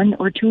either one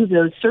or two of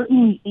those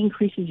certainly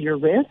increases your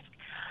risk.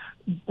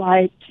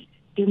 But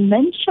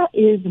dementia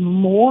is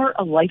more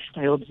a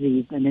lifestyle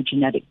disease than a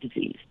genetic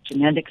disease.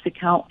 Genetics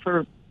account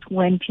for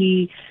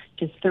 20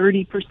 to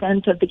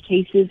 30% of the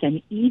cases,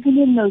 and even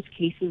in those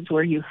cases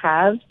where you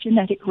have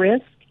genetic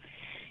risk,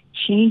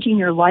 changing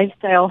your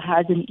lifestyle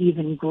has an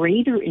even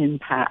greater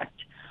impact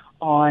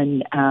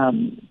on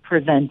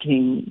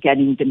preventing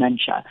getting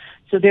dementia.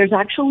 So there's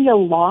actually a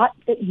lot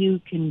that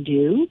you can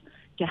do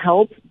to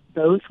help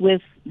both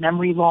with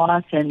memory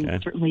loss,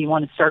 and certainly you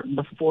want to start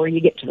before you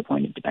get to the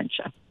point of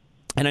dementia.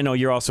 And I know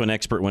you're also an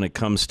expert when it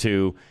comes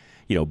to,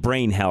 you know,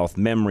 brain health,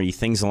 memory,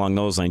 things along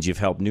those lines. You've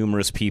helped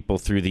numerous people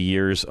through the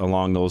years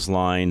along those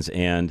lines.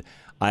 And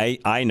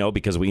I know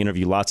because we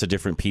interview lots of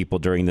different people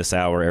during this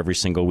hour every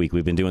single week.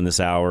 We've been doing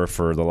this hour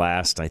for the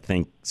last, I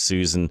think,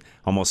 Susan,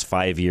 almost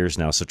 5 years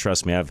now. So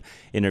trust me, I've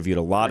interviewed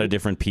a lot of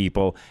different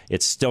people.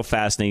 It's still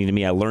fascinating to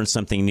me. I learn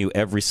something new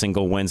every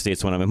single Wednesday.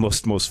 It's one of my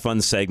most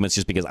fun segments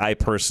just because I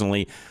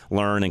personally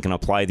learn and can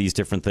apply these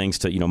different things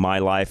to, my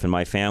life and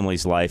my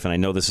family's life. And I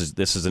know this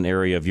is an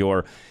area of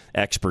your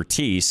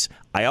expertise.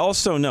 I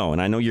also know,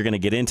 and I know you're going to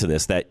get into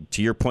this, that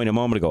to your point a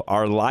moment ago,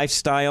 our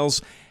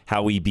lifestyles,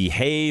 how we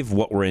behave,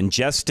 what we're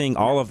ingesting,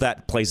 all of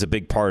that plays a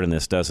big part in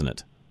this, doesn't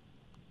it?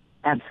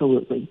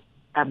 Absolutely.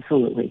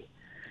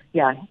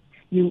 Yeah.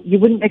 You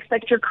wouldn't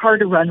expect your car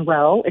to run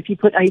well if you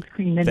put ice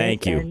cream in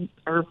Thank it. you. And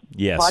our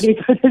Yes. bodies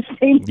are the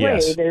same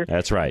Yes, way.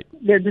 that's right.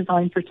 They're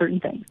designed for certain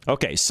things.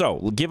 Okay,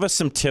 so give us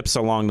some tips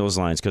along those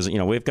lines because,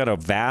 we've got a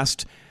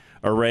vast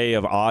array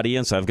of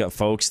audience. I've got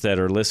folks that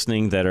are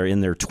listening that are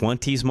in their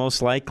 20s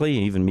most likely,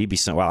 even maybe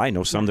some, well, I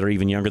know some that are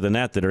even younger than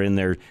that are in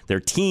their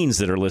teens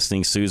that are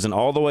listening, Susan,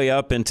 all the way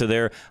up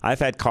into I've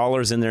had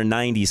callers in their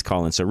 90s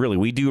calling. So really,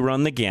 we do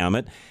run the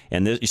gamut.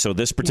 And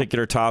this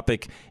particular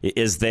topic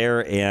is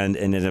there and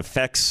it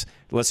affects,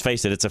 let's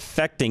face it, it's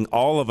affecting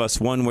all of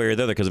us one way or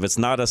the other because if it's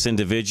not us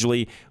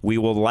individually, we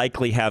will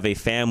likely have a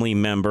family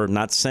member.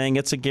 Not saying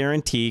it's a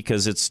guarantee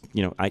because it's,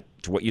 to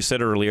what you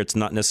said earlier, it's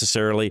not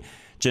necessarily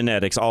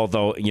genetics,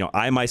 although,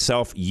 I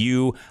myself,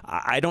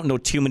 I don't know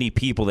too many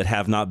people that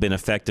have not been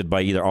affected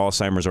by either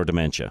Alzheimer's or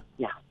dementia.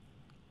 Yeah.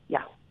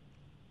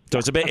 So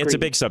it's a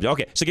big subject.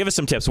 Okay, so give us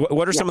some tips.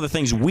 What are some of the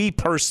things we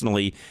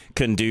personally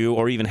can do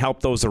or even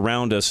help those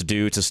around us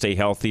do to stay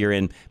healthier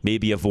and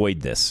maybe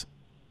avoid this?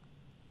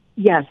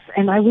 Yes,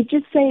 and I would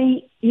just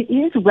say it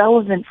is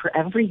relevant for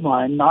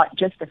everyone, not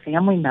just the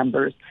family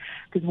members.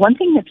 Because one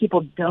thing that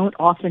people don't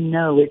often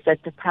know is that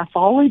the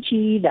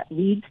pathology that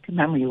leads to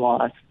memory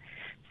loss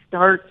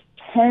starts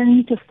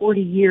 10 to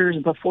 40 years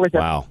before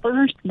the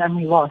first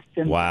memory loss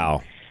symptom.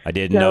 Wow. I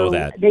didn't know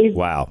that.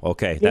 Wow.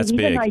 Okay, that's big.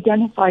 They've even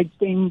identified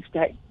things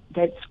that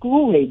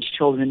school-age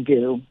children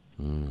do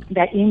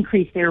that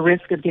increase their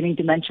risk of getting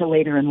dementia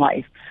later in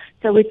life.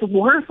 So it's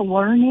worth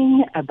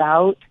learning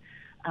about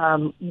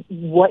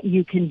what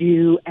you can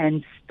do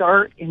and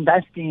start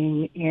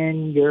investing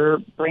in your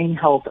brain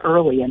health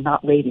early and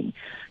not waiting.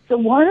 So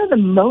one of the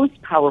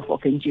most powerful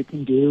things you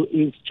can do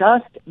is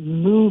just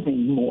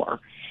moving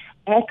more.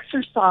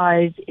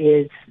 Exercise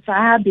is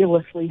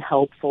fabulously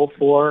helpful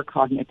for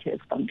cognitive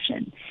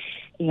function,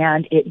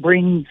 and it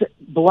brings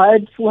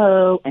blood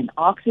flow and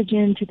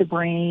oxygen to the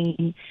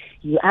brain.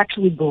 You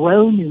actually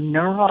grow new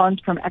neurons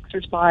from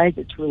exercise.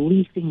 It's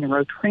releasing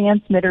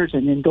neurotransmitters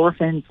and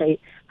endorphins. They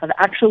have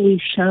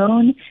actually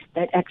shown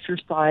that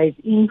exercise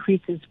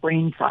increases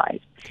brain size.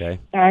 Okay.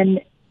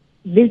 And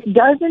this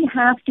doesn't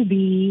have to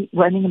be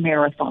running a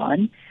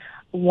marathon.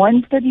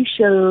 One study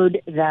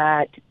showed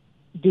that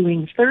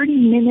doing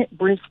 30-minute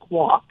brisk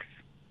walks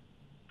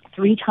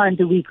 3 times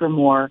a week or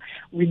more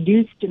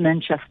reduced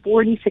dementia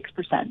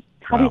 46%,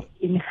 cut it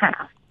in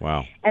half.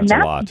 Wow, and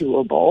that's a lot.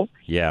 Doable.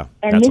 Yeah,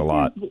 and that's a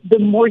lot. The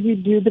more you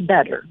do, the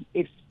better.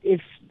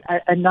 If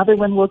another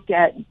one looked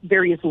at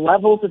various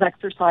levels of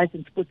exercise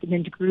and split them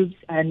into groups,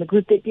 and the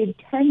group that did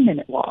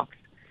 10-minute walks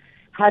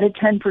had a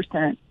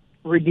 10%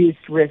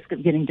 reduced risk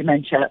of getting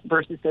dementia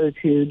versus those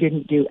who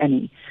didn't do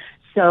any.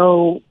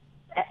 So,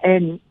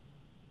 and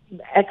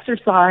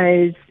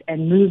exercise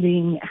and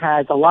moving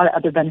has a lot of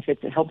other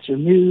benefits. It helps your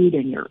mood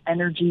and your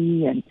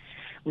energy and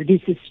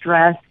reduces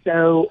stress.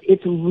 So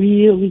it's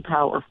really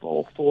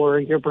powerful for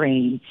your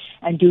brain,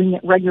 and doing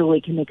it regularly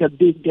can make a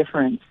big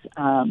difference.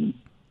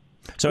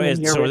 So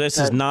this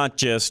is not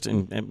just,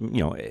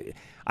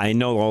 I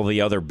know all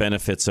the other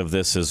benefits of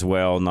this as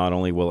well. Not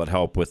only will it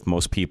help with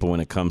most people when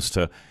it comes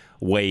to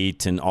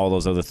weight and all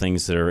those other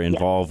things that are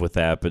involved with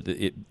that, but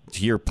to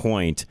your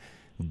point,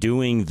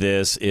 doing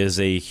this is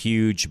a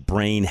huge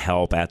brain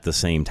help at the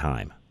same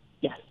time.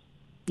 Yes.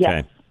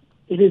 Okay.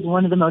 It is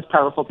one of the most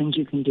powerful things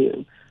you can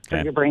do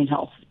for your brain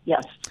health.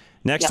 Yes.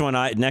 Next one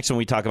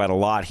we talk about a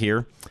lot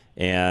here,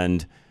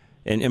 and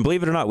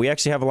believe it or not, we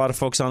actually have a lot of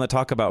folks on that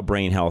talk about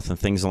brain health and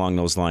things along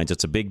those lines.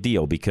 It's a big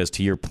deal because,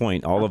 to your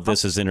point, all of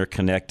this is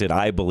interconnected,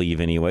 I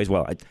believe anyways.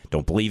 Well, I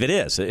don't believe it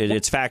is.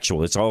 It's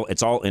factual. It's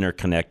all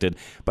interconnected.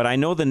 But I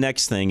know the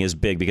next thing is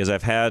big because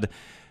I've had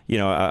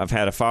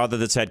a father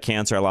that's had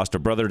cancer. I lost a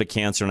brother to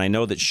cancer, and I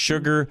know that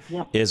sugar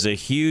is a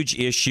huge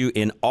issue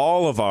in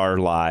all of our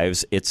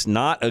lives. It's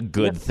not a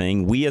good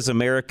thing. We as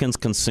Americans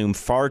consume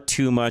far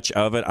too much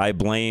of it. I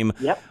blame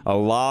a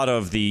lot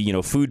of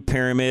the food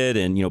pyramid,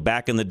 and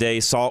back in the day,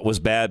 salt was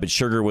bad, but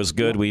sugar was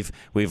good. We've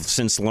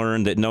since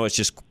learned that no, it's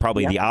just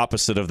probably the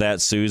opposite of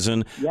that,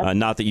 Susan.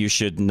 Not that you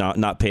should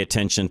not pay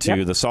attention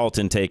to the salt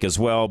intake as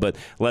well, but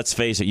let's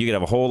face it, you could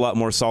have a whole lot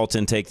more salt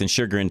intake than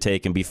sugar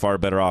intake and be far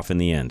better off in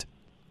the end.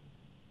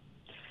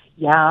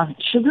 Yeah,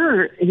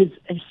 sugar is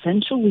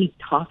essentially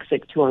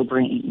toxic to our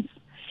brains,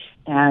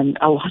 and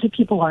a lot of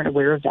people aren't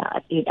aware of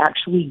that. It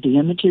actually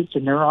damages the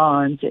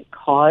neurons. It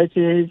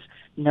causes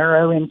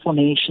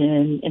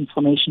neuroinflammation,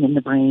 inflammation in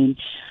the brain.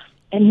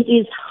 and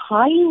is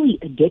highly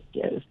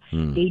addictive.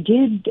 They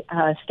did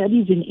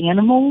studies in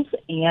animals,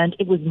 and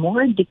it was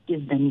more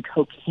addictive than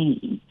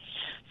cocaine.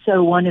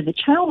 So one of the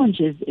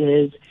challenges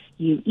is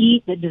you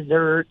eat the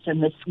desserts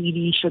and the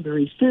sweetie,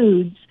 sugary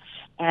foods,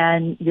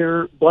 and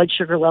your blood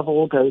sugar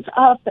level goes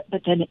up,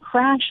 but then it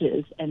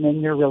crashes, and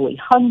then you're really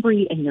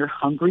hungry, and you're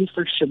hungry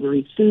for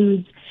sugary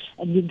foods,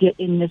 and you get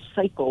in this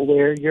cycle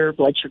where your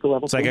blood sugar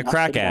level It's like a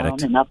crack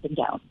addict. and up and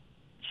down.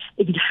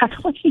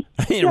 Exactly.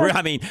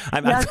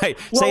 I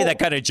say that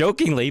kind of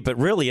jokingly, but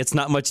really it's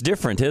not much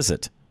different, is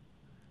it?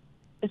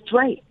 That's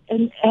right.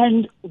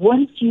 And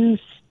once you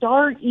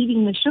start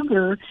eating the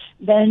sugar,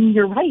 then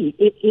you're right.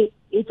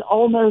 It's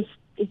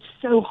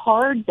so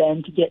hard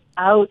then to get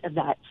out of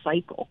that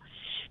cycle.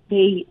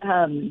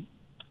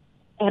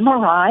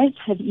 MRIs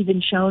have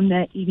even shown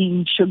that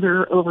eating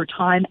sugar over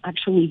time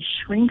actually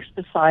shrinks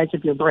the size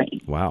of your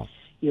brain. Wow.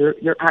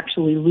 You're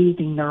actually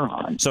losing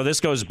neurons. So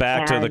this goes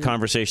back to the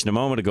conversation a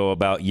moment ago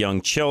about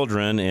young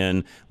children,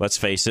 and let's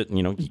face it,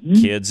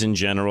 kids in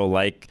general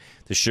like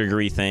the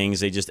sugary things.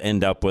 They just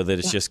end up with it.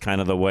 It's just kind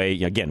of the way,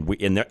 again,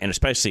 and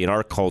especially in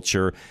our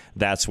culture,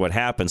 that's what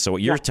happens. So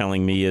what you're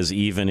telling me is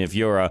even if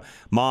you're a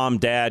mom,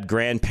 dad,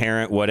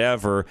 grandparent,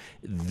 whatever,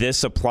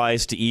 this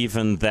applies to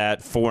even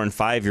that 4 and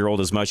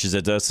 5-year-old as much as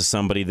it does to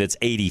somebody that's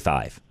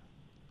 85.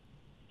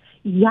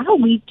 Yeah,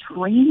 we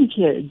train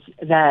kids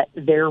that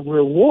their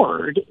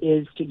reward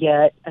is to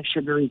get a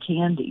sugary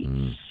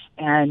candy.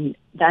 And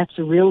that's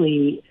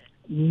really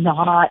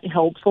not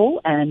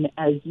helpful. And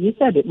as you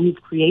said,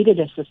 we've created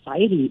a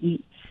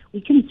society.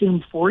 We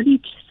consume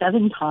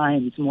 47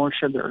 times more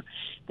sugar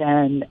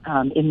than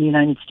in the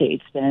United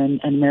States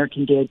than an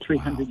American did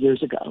 300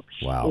 years ago.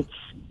 Wow.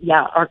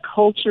 Our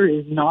culture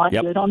is not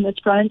good on this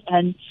front.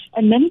 And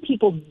many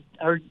people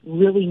are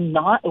really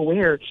not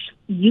aware.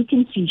 You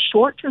can see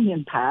short-term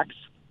impacts.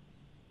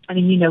 I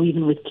mean,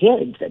 even with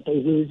kids, that they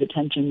lose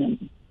attention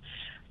and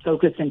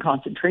focus and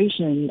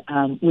concentration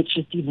with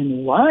just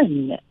even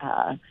one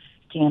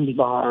candy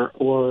bar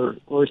or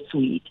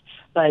sweet.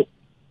 But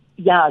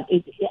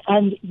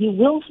and you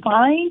will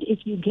find if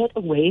you get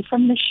away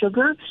from the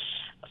sugar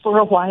for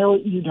a while,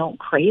 you don't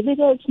crave it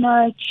as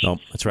much. No,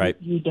 that's right.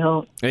 You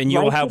don't. And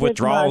you'll like have it as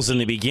withdrawals much. in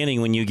the beginning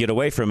when you get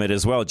away from it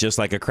as well, just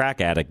like a crack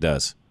addict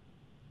does.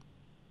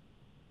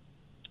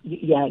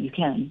 Yeah, you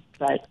can,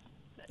 but.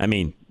 I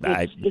mean,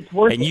 it's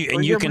worth and it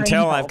for you your can brain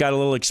tell health. I've got a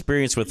little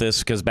experience with this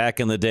because back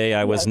in the day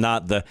I was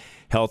not the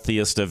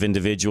healthiest of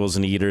individuals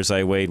and eaters.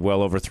 I weighed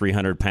well over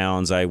 300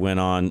 pounds. I went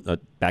on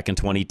back in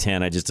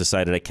 2010. I just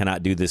decided I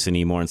cannot do this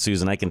anymore. And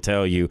Susan, I can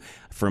tell you,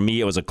 for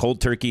me, it was a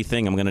cold turkey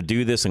thing. I'm going to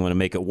do this. I'm going to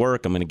make it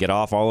work. I'm going to get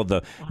off all of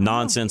the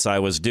nonsense I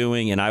was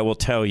doing. And I will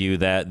tell you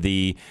that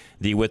the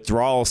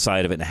withdrawal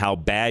side of it and how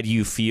bad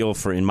you feel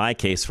for, in my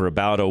case, for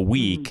about a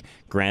week.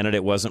 Granted,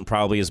 it wasn't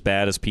probably as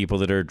bad as people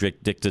that are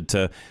addicted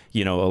to,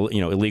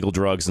 illegal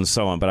drugs and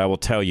so on. But I will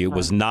tell you, it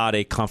was not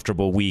a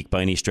comfortable week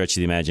by any stretch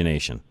of the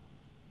imagination.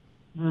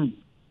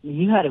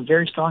 You had a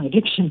very strong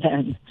addiction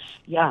then.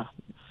 Yeah.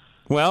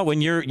 Well,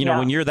 when you're,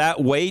 when you're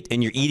that weight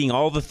and you're eating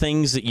all the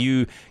things that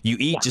you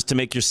eat just to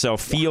make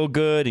yourself feel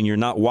good, and you're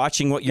not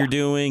watching what you're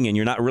doing, and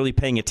you're not really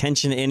paying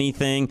attention to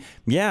anything.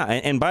 Yeah.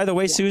 And by the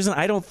way, Susan,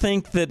 I don't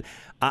think that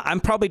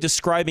I'm probably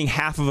describing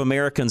half of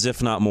Americans,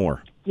 if not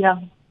more. Yeah.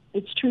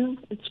 It's true.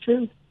 It's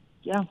true.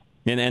 Yeah.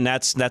 And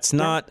that's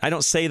not, I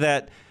don't say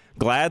that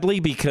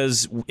gladly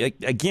because,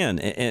 again,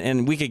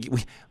 and we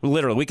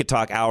could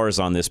talk hours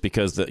on this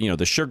because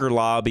the sugar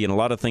lobby and a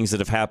lot of things that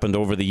have happened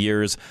over the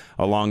years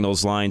along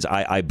those lines,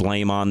 I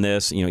blame on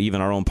this.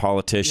 Even our own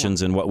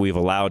politicians and what we've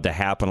allowed to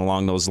happen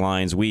along those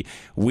lines. We've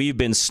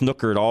been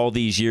snookered all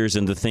these years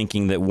into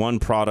thinking that one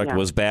product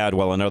was bad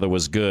while another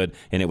was good,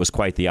 and it was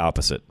quite the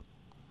opposite.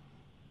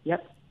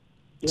 Yep.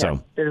 Yeah,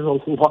 So there's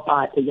a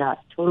lot. Yeah,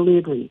 totally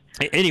agree.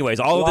 Anyways,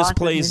 all of this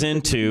plays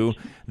into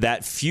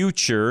that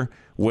future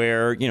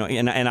where,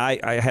 and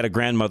I had a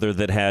grandmother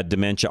that had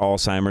dementia,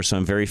 Alzheimer's, so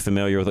I'm very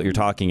familiar with what you're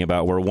talking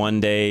about, where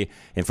one day,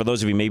 and for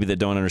those of you maybe that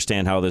don't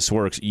understand how this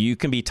works, you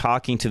can be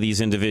talking to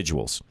these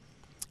individuals.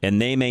 And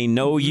they may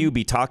know you,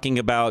 be talking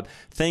about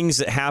things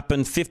that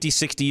happened 50,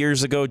 60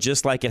 years ago,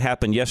 just like it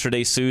happened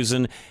yesterday,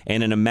 Susan,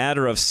 and in a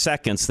matter of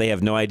seconds, they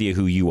have no idea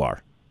who you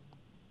are.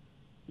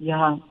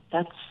 Yeah,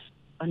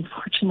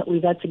 unfortunately,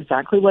 that's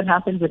exactly what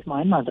happened with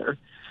my mother.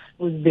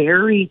 I was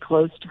very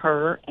close to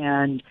her,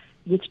 and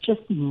with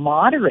just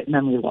moderate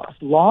memory loss,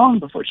 long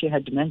before she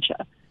had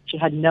dementia. She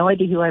had no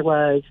idea who I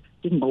was,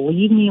 didn't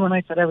believe me when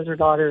I said I was her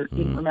daughter,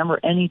 didn't remember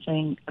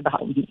anything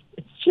about me.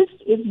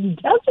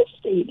 It's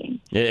devastating.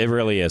 It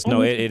really is.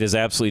 No, it is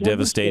absolutely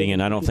devastating,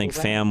 and I don't think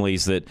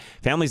families that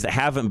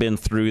haven't been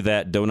through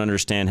that don't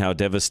understand how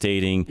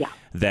devastating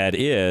that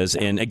is.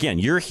 And again,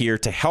 you're here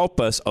to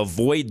help us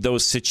avoid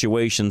those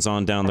situations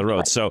on down the road.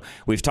 Right. So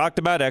we've talked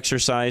about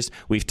exercise.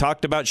 We've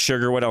talked about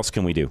sugar. What else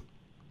can we do?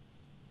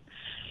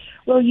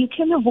 Well, you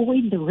can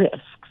avoid the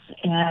risks.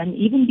 and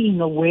even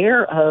being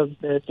aware of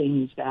the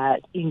things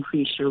that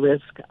increase your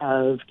risk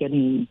of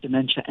getting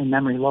dementia and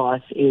memory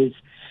loss is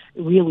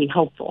really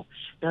helpful.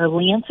 The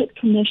Lancet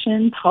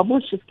Commission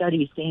published a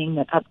study saying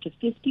that up to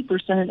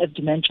 50% of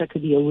dementia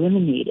could be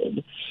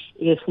eliminated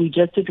if we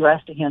just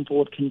addressed a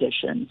handful of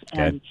conditions.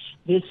 Okay. And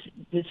this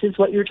is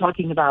what you're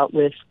talking about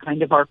with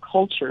kind of our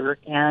culture,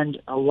 and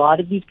a lot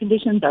of these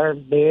conditions are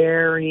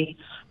very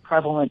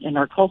prevalent in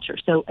our culture.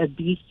 So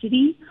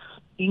obesity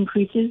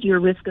increases your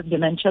risk of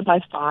dementia by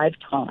 5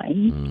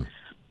 times,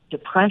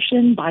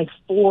 depression by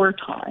 4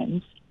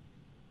 times,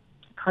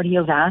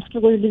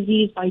 cardiovascular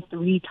disease by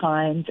 3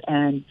 times,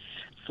 and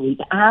sleep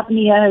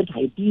apnea,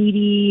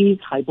 diabetes,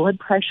 high blood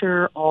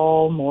pressure,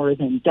 all more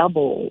than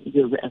double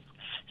your risk.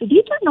 So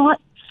these are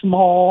not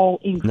small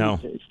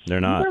increases. No,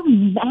 they're not.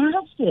 These are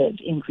massive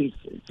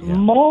increases,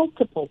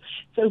 multiple.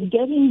 So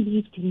getting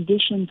these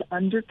conditions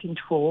under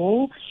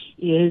control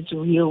is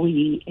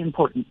really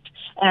important.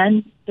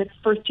 And the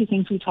first 2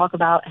 things we talk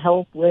about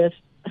help with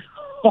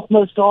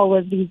almost all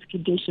of these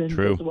conditions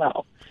as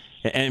well.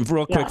 And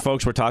real quick,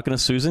 folks, we're talking to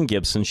Susan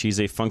Gibson. She's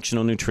a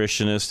functional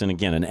nutritionist and,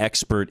 again, an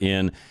expert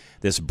in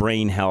this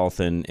brain health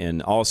and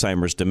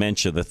Alzheimer's,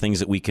 dementia, the things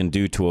that we can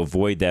do to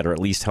avoid that or at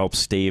least help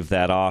stave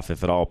that off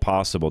if at all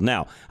possible.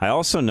 Now, I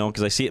also know,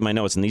 because I see it in my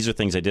notes, and these are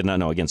things I did not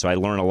know, again, so I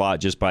learn a lot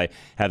just by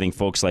having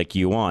folks like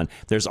you on.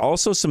 There's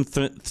also some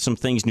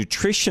things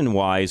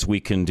nutrition-wise we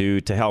can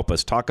do to help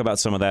us. Talk about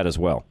some of that as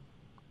well.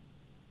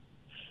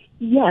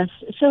 Yes.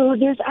 So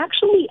there's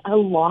actually a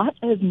lot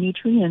of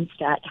nutrients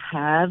that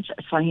have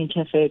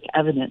scientific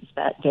evidence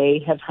that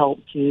they have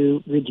helped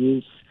to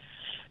reduce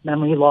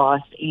memory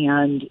loss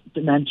and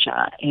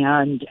dementia.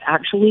 And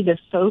actually the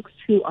folks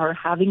who are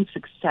having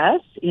success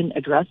in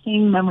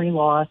addressing memory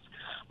loss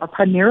are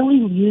primarily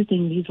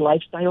using these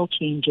lifestyle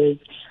changes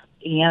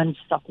and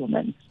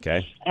supplements.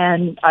 Okay.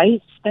 And I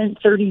spent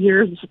 30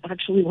 years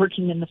actually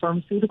working in the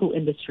pharmaceutical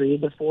industry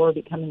before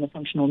becoming a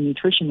functional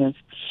nutritionist.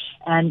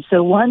 And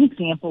so one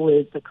example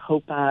is the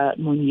Copa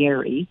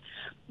Monnieri,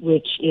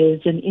 which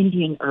is an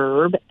Indian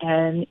herb,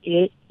 and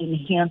it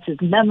enhances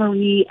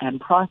memory and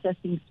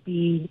processing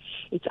speed.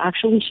 It's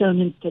actually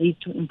shown in studies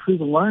to improve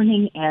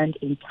learning and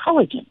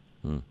intelligence.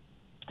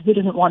 Who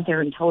doesn't want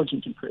their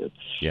intelligence improved?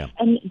 Yeah.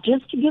 And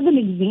just to give an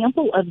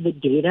example of the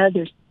data,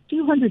 there's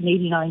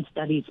 289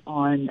 studies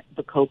on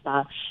the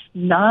COPA,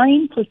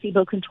 9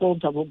 placebo-controlled,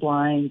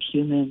 double-blind,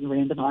 human,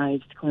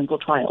 randomized clinical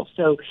trials.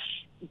 So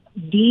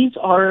these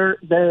are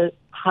the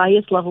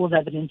highest level of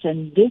evidence,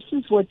 and this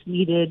is what's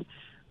needed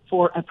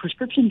for a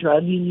prescription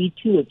drug. You need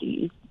 2 of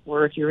these,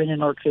 or if you're in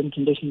an orphan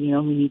condition, you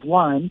only need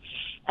 1.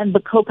 And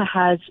the COPA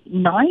has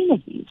 9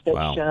 of these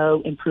that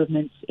show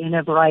improvements in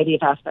a variety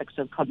of aspects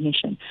of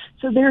cognition.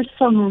 So there's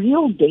some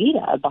real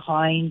data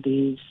behind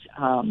these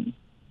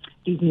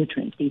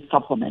nutrients, these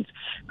supplements.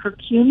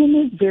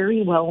 Curcumin is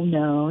very well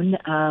known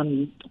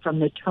from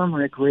the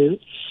turmeric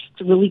root.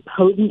 It's a really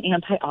potent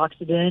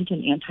antioxidant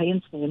and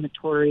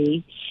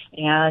anti-inflammatory,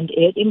 and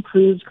it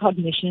improves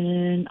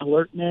cognition,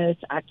 alertness,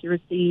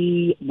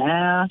 accuracy,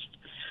 math.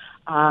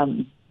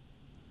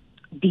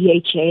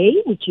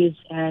 DHA, which is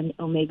an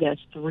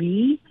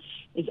omega-3,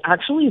 is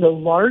actually the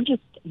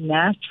largest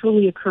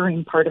naturally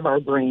occurring part of our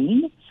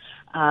brain.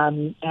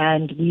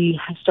 And we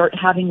start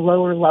having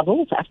lower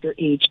levels after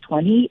age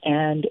 20,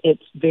 and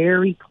it's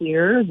very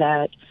clear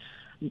that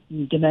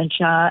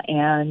dementia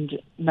and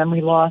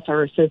memory loss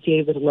are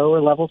associated with lower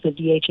levels of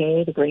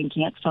DHA. The brain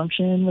can't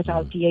function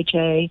without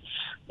DHA.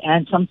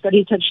 And some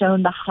studies have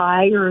shown the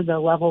higher the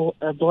level,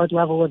 blood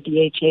level of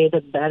DHA,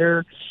 the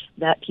better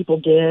that people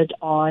did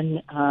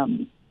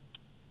on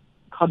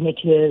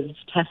cognitive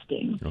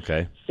testing.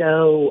 Okay.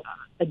 So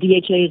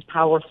DHA is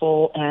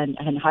powerful,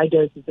 and high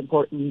dose is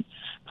important.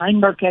 Pine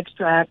bark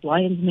extract,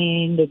 lion's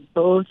mane, they've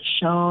both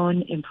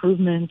shown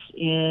improvements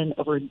in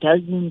over a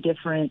dozen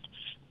different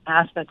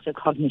aspects of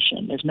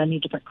cognition. There's many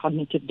different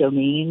cognitive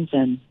domains,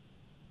 and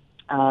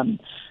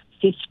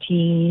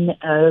 15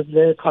 of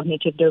the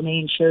cognitive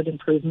domains showed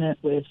improvement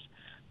with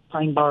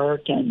pine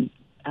bark, and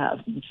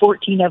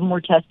 14 of them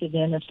were tested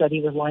in a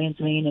study with lion's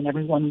mane, and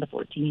every one of the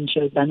 14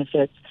 showed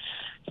benefits.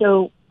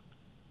 So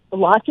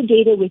lots of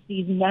data with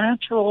these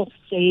natural,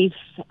 safe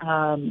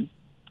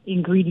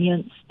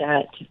ingredients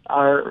that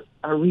are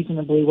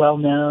reasonably well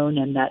known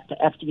and that the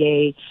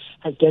FDA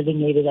has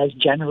designated as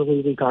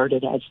generally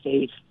regarded as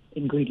safe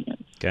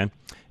ingredients. Okay.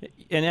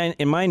 And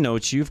in my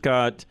notes, you've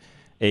got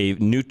a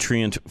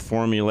nutrient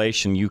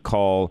formulation you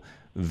call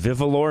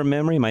Vivalor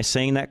Memory. Am I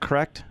saying that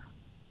correct?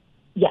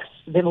 Yes,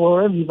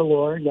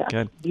 Vivalor, yeah.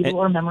 Okay.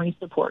 Vivalor Memory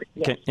Support,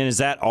 yes. Okay. And is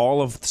that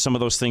all of some of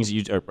those things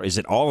or is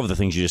it all of the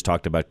things you just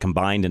talked about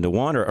combined into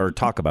one, or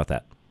talk about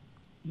that?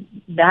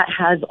 That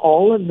has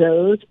all of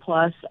those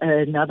plus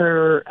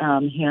another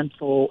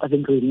handful of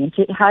ingredients.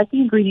 It has the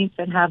ingredients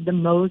that have the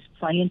most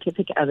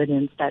scientific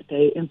evidence that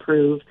they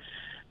improve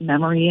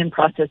memory and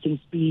processing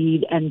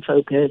speed and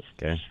focus,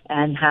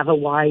 and have a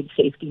wide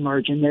safety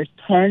margin. There's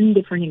 10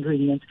 different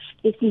ingredients.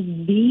 This is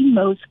the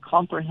most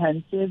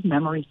comprehensive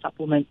memory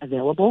supplement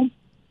available.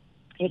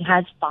 It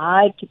has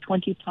 5 to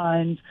 20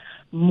 times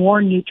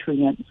more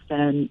nutrients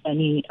than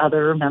any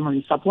other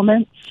memory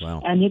supplement.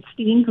 Wow. And it's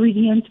the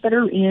ingredients that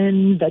are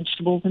in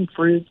vegetables and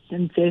fruits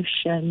and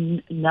fish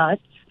and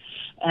nuts.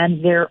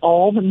 And they're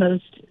all the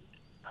most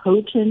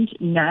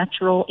potent,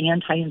 natural,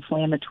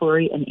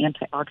 anti-inflammatory and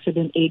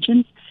antioxidant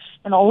agents.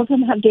 And all of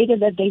them have data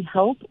that they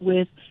help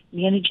with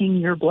managing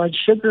your blood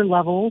sugar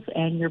levels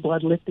and your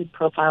blood lipid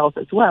profiles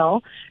as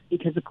well,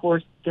 because, of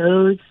course,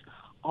 those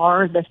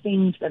are the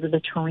things that are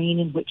the terrain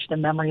in which the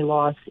memory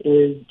loss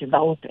is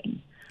developing.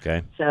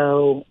 Okay.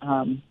 So,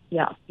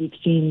 we've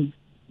seen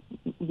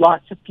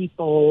lots of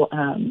people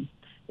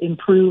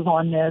improve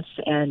on this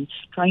and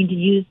trying to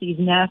use these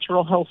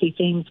natural, healthy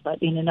things, but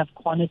in enough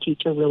quantity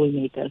to really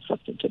make a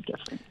substantive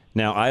difference.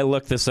 Now, I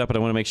looked this up, and I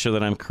want to make sure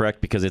that I'm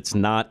correct because it's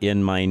not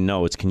in my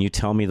notes. Can you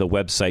tell me the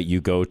website you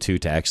go to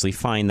actually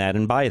find that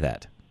and buy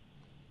that?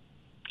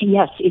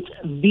 Yes, it's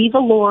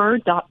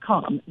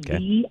Vivalor.com.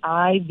 Okay.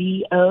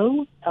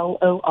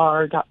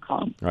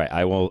 VIVOLOR.com. All right.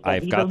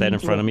 I've got that in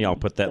front of me. I'll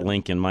put that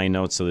link in my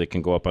notes so that it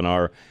can go up on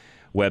our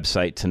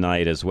website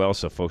tonight as well,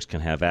 so folks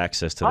can have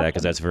access to that,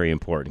 because that's very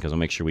important, because I'll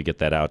make sure we get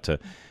that out to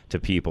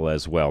people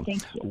as well.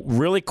 Thank you.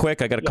 Really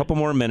quick, I got a couple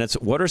more minutes.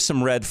 What are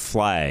some red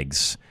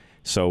flags?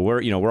 So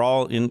we're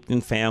all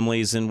in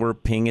families, and we're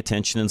paying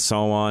attention and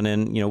so on,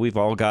 and we've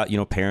all got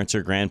parents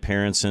or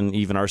grandparents, and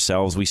even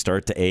ourselves, we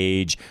start to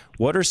age.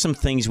 What are some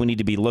things we need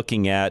to be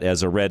looking at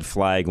as a red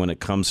flag when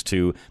it comes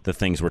to the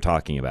things we're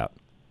talking about?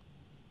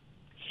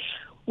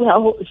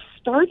 Well,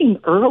 starting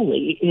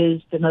early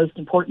is the most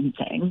important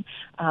thing.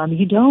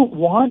 You don't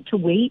want to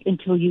wait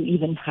until you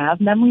even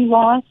have memory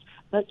loss,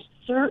 but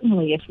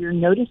certainly if you're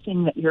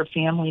noticing that your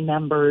family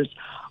members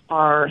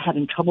are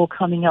having trouble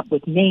coming up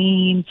with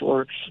names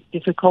or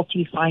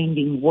difficulty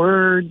finding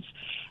words,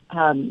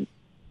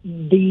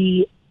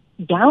 the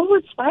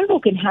downward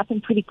spiral can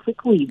happen pretty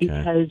quickly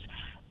because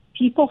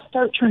people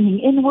start turning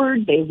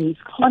inward, they lose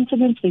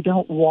confidence, they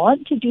don't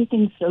want to do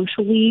things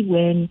socially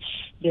when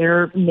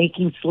they're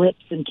making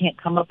slips and can't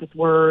come up with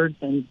words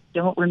and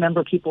don't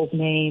remember people's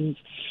names.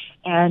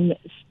 And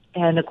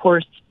of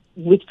course,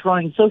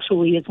 withdrawing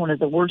socially is one of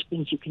the worst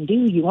things you can do.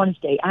 You want to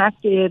stay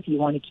active, you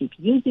want to keep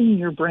using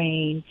your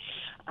brain,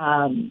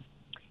 and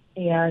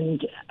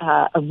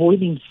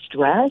avoiding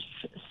stress.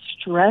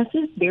 Stress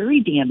is very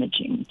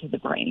damaging to the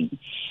brain.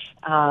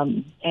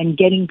 And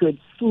getting good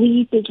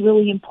sleep is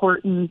really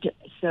important.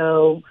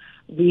 So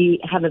we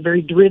have a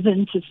very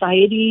driven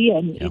society,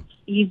 and it's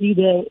easy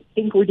to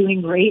think we're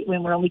doing great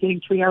when we're only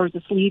getting 3 hours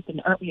of sleep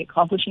and aren't we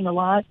accomplishing a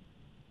lot.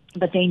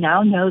 But they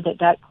now know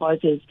that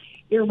causes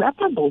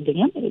irreparable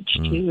damage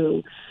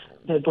to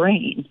the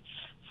brain.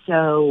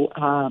 So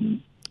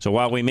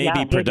while we may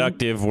be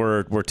productive,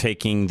 we're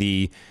taking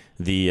the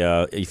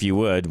if you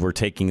would, we're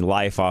taking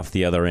life off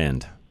the other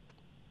end.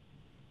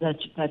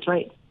 That's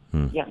right.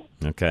 Yeah.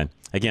 Okay.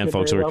 Again,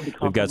 folks,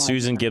 we've got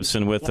Susan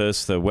Gibson with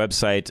us. The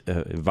website,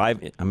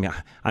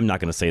 I'm not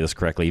going to say this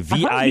correctly.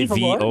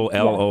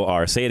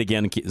 Vivolor. Say it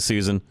again,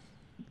 Susan.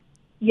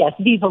 Yes,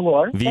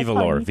 Vivalor.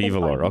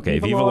 Vivalor. Okay,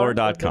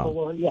 Vivalor.com.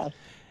 Vivalor, yes.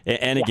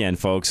 And again,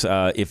 folks,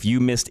 if you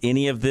missed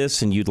any of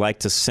this and you'd like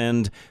to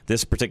send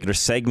this particular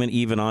segment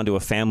even onto a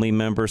family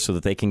member so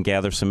that they can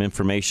gather some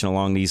information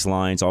along these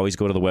lines, always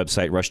go to the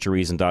website,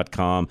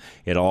 rushtoreason.com.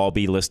 It'll all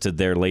be listed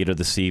there later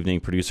this evening.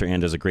 Producer Ann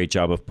does a great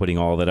job of putting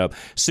all that up.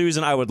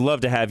 Susan, I would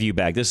love to have you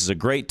back. This is a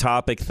great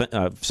topic,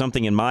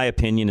 something, in my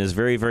opinion, is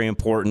very, very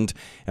important,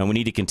 and we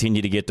need to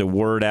continue to get the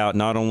word out,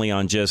 not only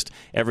on just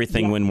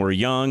everything when we're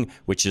young,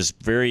 which is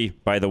very,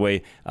 by the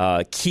way,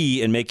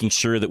 key in making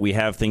sure that we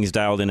have things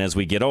dialed in as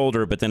we get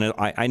older, but then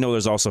I know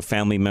there's also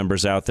family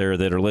members out there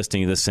that are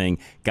listening to this saying,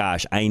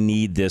 gosh, I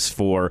need this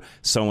for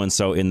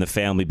so-and-so in the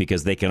family,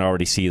 because they can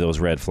already see those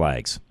red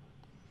flags.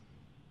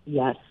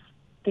 Yes.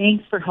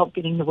 Thanks for help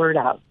getting the word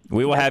out.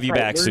 We will have you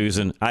back,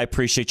 Susan. I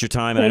appreciate your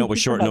time. And I know it was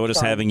short notice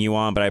having you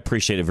on, but I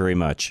appreciate it very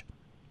much.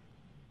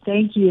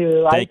 Thank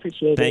you. I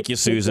appreciate it. Thank you,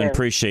 Susan.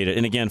 Appreciate it.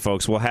 And again,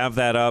 folks, we'll have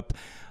that up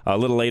a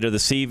little later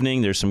this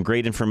evening. There's some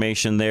great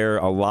information there.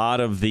 A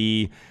lot of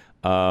the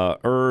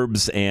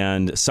herbs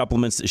and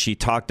supplements that she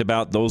talked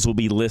about, those will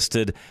be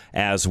listed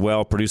as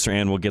well. Producer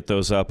Ann will get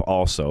those up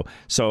also.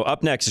 So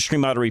up next,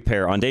 Extreme Auto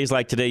Repair. On days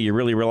like today, you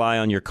really rely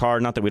on your car.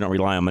 Not that we don't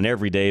rely on them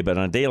every day, but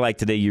on a day like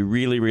today, you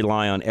really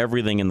rely on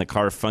everything in the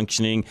car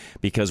functioning,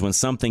 because when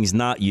something's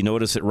not, you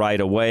notice it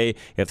right away.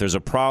 If there's a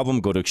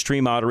problem, go to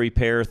Extreme Auto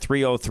Repair,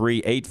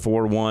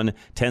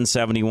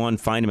 303-841-1071.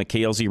 Find them at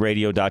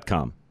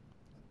klzradio.com.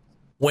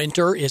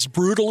 Winter is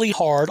brutally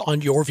hard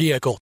on your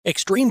vehicle.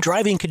 Extreme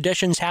driving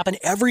conditions happen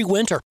every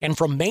winter, and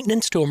from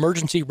maintenance to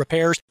emergency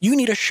repairs, you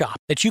need a shop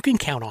that you can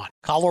count on.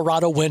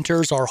 Colorado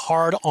winters are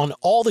hard on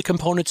all the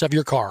components of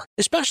your car,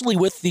 especially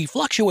with the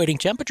fluctuating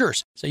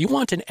temperatures. So you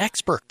want an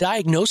expert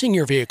diagnosing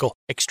your vehicle.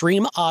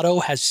 Extreme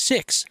Auto has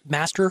 6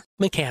 master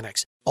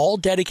mechanics. all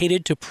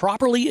dedicated to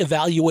properly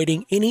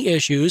evaluating any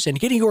issues and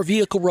getting your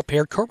vehicle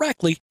repaired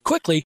correctly,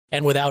 quickly,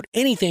 and without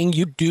anything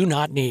you do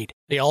not need.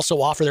 They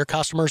also offer their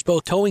customers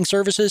both towing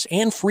services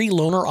and free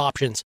loaner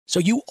options, so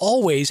you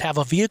always have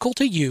a vehicle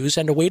to use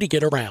and a way to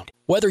get around.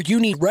 Whether you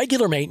need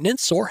regular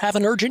maintenance or have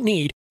an urgent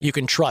need, you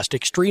can trust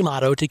Extreme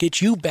Auto to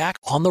get you back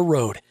on the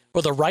road.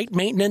 For the right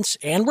maintenance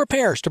and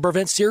repairs to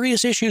prevent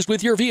serious issues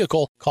with your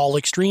vehicle, call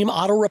Extreme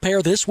Auto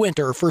Repair this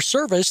winter for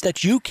service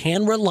that you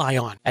can rely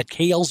on at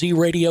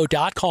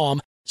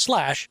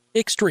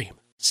klzradio.com/extreme.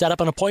 Set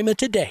up an appointment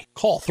today.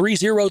 Call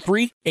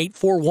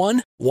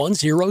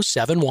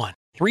 303-841-1071.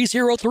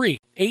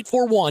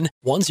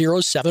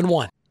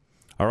 303-841-1071.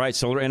 All right,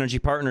 Solar Energy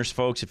Partners,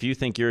 folks. If you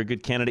think you're a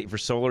good candidate for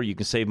solar, you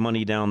can save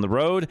money down the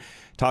road.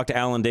 Talk to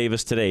Alan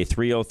Davis today,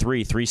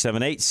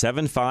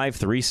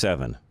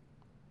 303-378-7537.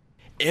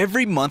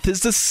 Every month is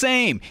the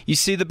same. You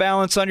see the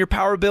balance on your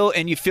power bill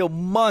and you feel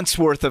months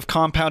worth of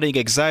compounding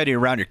anxiety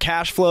around your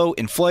cash flow,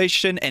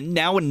 inflation, and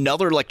now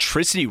another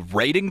electricity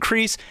rate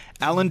increase.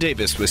 Alan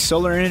Davis with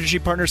Solar Energy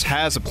Partners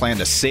has a plan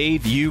to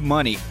save you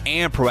money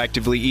and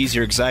proactively ease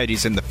your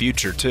anxieties in the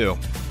future, too.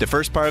 The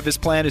first part of his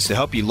plan is to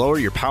help you lower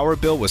your power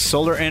bill with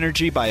solar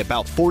energy by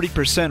about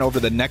 40% over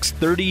the next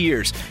 30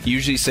 years,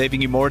 usually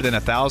saving you more than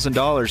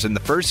 $1,000 in the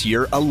first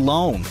year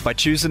alone. By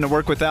choosing to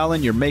work with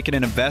Alan, you're making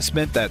an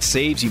investment that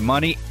saves you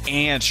money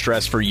and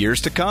stress for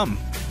years to come.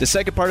 The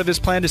second part of his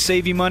plan to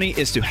save you money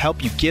is to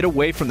help you get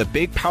away from the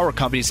big power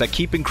companies that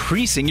keep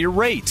increasing your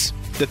rates.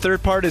 The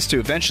third part is to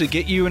eventually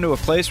get you into a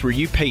place where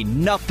you pay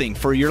nothing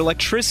for your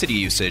electricity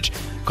usage.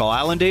 Call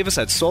Alan Davis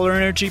at Solar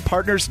Energy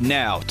Partners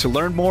now to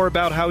learn more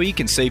about how he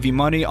can save you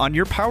money on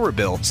your power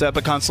bill. Set up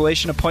a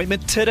consultation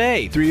appointment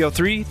today.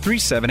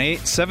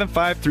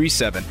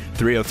 303-378-7537.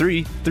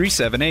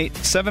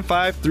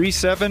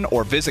 303-378-7537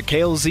 or visit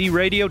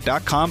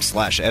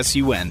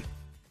klzradio.com/sun.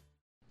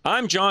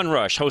 I'm John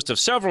Rush, host of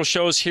several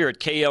shows here at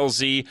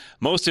KLZ.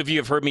 Most of you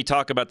have heard me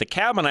talk about the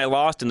cabin I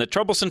lost in the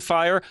troublesome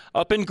fire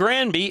up in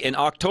Granby in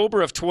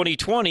October of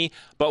 2020,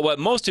 but what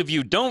most of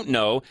you don't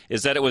know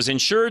is that it was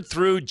insured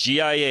through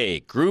GIA,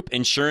 Group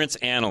Insurance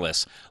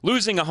Analysts.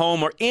 Losing a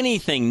home or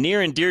anything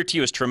near and dear to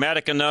you is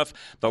traumatic enough.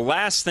 The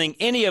last thing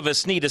any of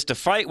us need is to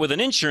fight with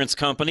an insurance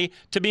company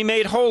to be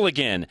made whole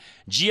again.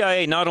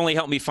 GIA not only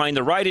helped me find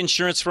the right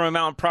insurance for my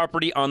mountain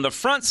property on the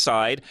front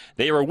side,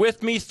 they were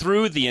with me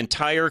through the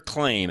entire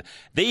claim.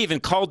 They even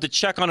called to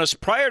check on us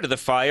prior to the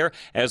fire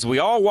as we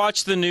all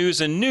watched the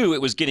news and knew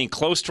it was getting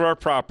close to our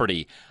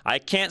property. I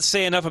can't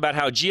say enough about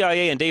how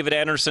GIA and David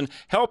Anderson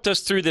helped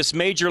us through this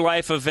major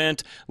life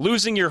event.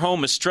 Losing your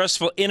home is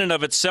stressful in and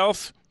of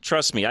itself.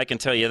 Trust me, I can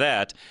tell you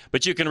that.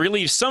 But you can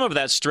relieve some of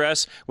that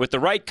stress with the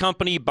right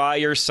company by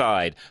your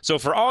side. So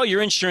for all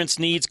your insurance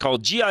needs, call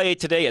GIA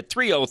today at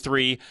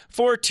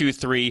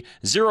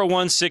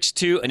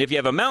 303-423-0162. And if you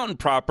have a mountain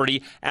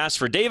property, ask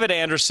for David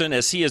Anderson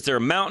as he is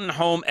their mountain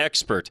home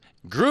expert.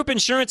 Group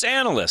Insurance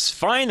Analysts.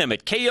 Find them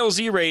at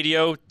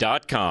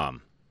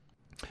klzradio.com.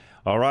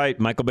 All right,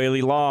 Michael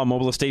Bailey Law,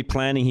 Mobile Estate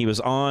Planning. He was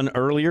on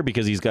earlier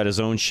because he's got his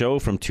own show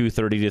from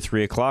 2:30 to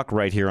 3 o'clock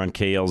right here on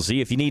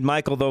KLZ. If you need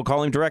Michael, though,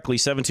 call him directly,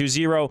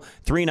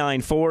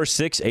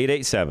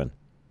 720-394-6887.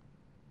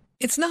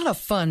 It's not a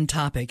fun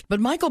topic, but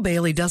Michael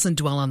Bailey doesn't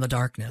dwell on the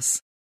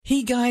darkness.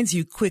 He guides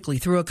you quickly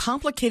through a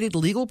complicated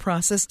legal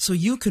process so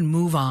you can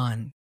move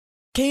on.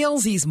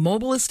 KLZ's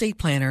Mobile Estate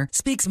Planner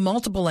speaks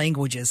multiple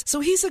languages, so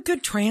he's a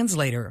good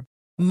translator.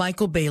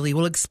 Michael Bailey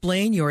will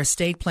explain your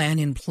estate plan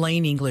in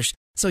plain English,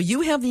 so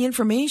you have the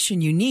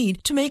information you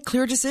need to make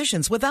clear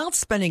decisions without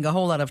spending a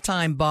whole lot of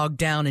time bogged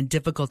down in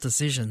difficult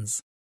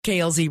decisions.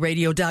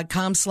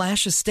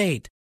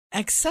 KLZradio.com/estate.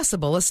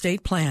 Accessible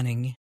estate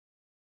planning.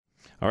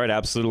 All right,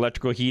 Absolute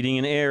Electrical Heating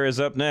and Air is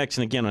up next.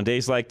 And again, on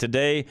days like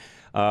today,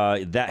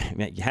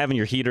 that having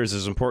your heater is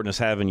as important as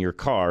having your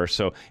car.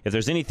 So if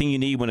there's anything you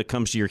need when it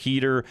comes to your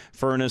heater,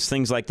 furnace,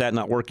 things like that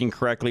not working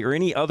correctly, or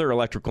any other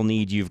electrical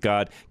need you've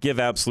got, give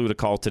Absolute a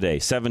call today,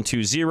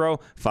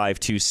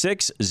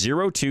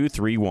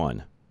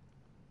 720-526-0231.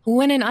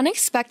 When an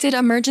unexpected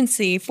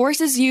emergency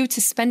forces you to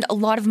spend a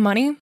lot of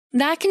money,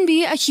 that can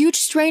be a huge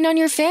strain on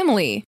your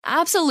family.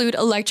 Absolute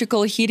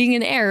Electrical Heating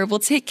and Air will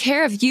take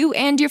care of you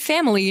and your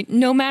family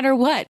no matter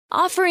what,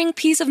 offering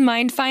peace of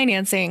mind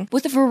financing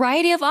with a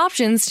variety of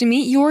options to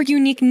meet your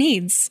unique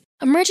needs.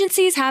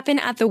 Emergencies happen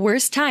at the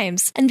worst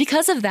times, and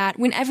because of that,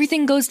 when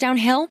everything goes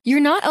downhill, you're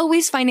not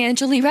always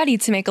financially ready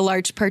to make a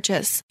large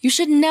purchase. You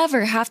should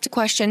never have to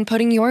question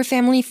putting your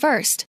family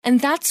first, and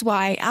that's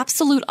why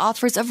Absolute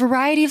offers a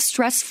variety of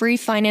stress-free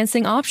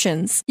financing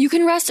options. You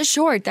can rest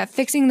assured that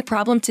fixing the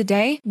problem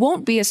today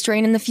won't be a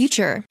strain in the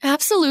future.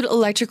 Absolute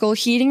Electrical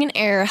Heating and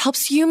Air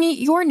helps you meet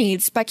your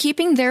needs by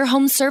keeping their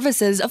home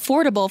services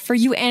affordable for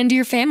you and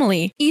your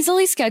family.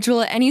 Easily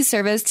schedule any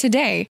service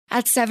today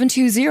at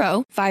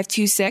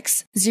 720-526-0231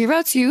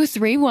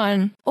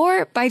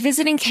 or by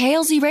visiting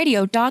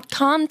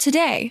klzradio.com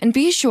today. And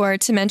be sure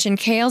to mention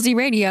KLZ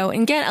Radio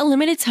and get a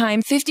limited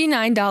time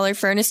 $59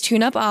 furnace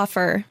tune-up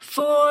offer.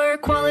 For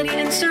quality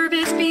and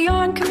service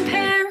beyond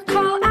compare,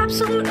 call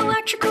Absolute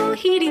Electrical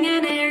Heating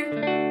and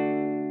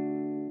Air.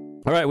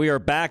 All right, we are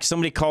back.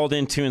 Somebody called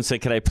in too and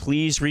said, could I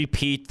please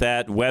repeat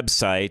that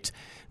website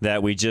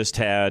that we just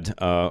had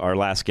our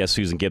last guest,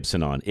 Susan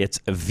Gibson, on? It's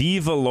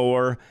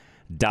Vivalor.com.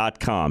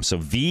 So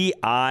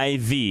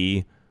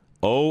Vivolor,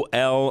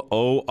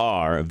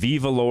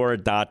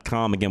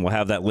 Vivalor.com. Again, we'll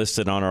have that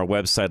listed on our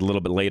website a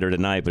little bit later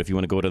tonight, but if you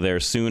want to go to there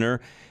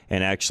sooner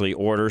and actually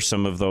order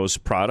some of those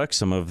products,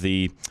 some of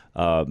the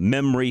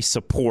memory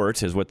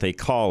support is what they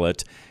call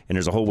it, and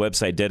there's a whole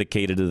website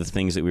dedicated to the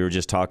things that we were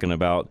just talking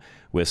about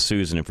with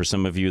Susan. And for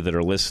some of you that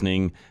are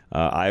listening,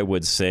 I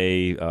would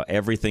say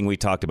everything we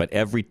talked about,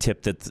 every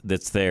tip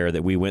that's there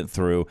that we went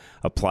through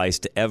applies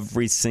to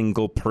every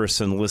single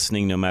person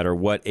listening, no matter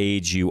what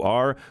age you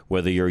are,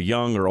 whether you're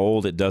young or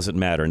old, it doesn't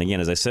matter. And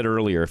again, as I said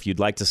earlier, if you'd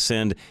like to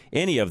send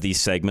any of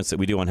these segments that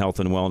we do on health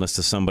and wellness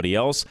to somebody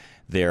else,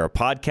 they're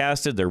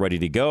podcasted, they're ready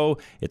to go.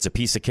 It's a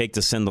piece of cake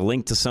to send the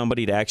link to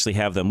somebody to actually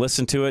have them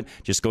listen to it.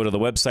 Just go to the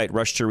website,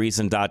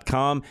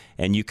 rushtoreason.com,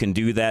 and you can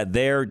do that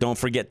there. Don't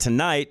forget,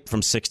 tonight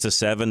from 6 to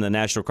 7, the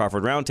National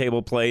Crawford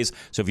Roundtable plays.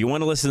 So if you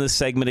want to listen to this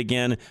segment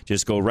again,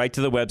 just go right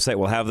to the website.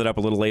 We'll have that up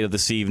a little later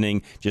this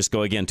evening. Just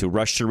go again to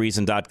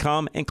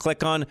rushtoreason.com and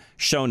click on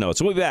show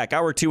notes. We'll be back.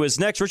 Hour 2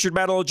 is next. Richard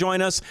Battle will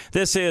join us.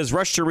 This is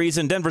Rush to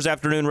Reason, Denver's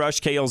Afternoon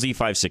Rush, KLZ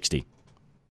 560.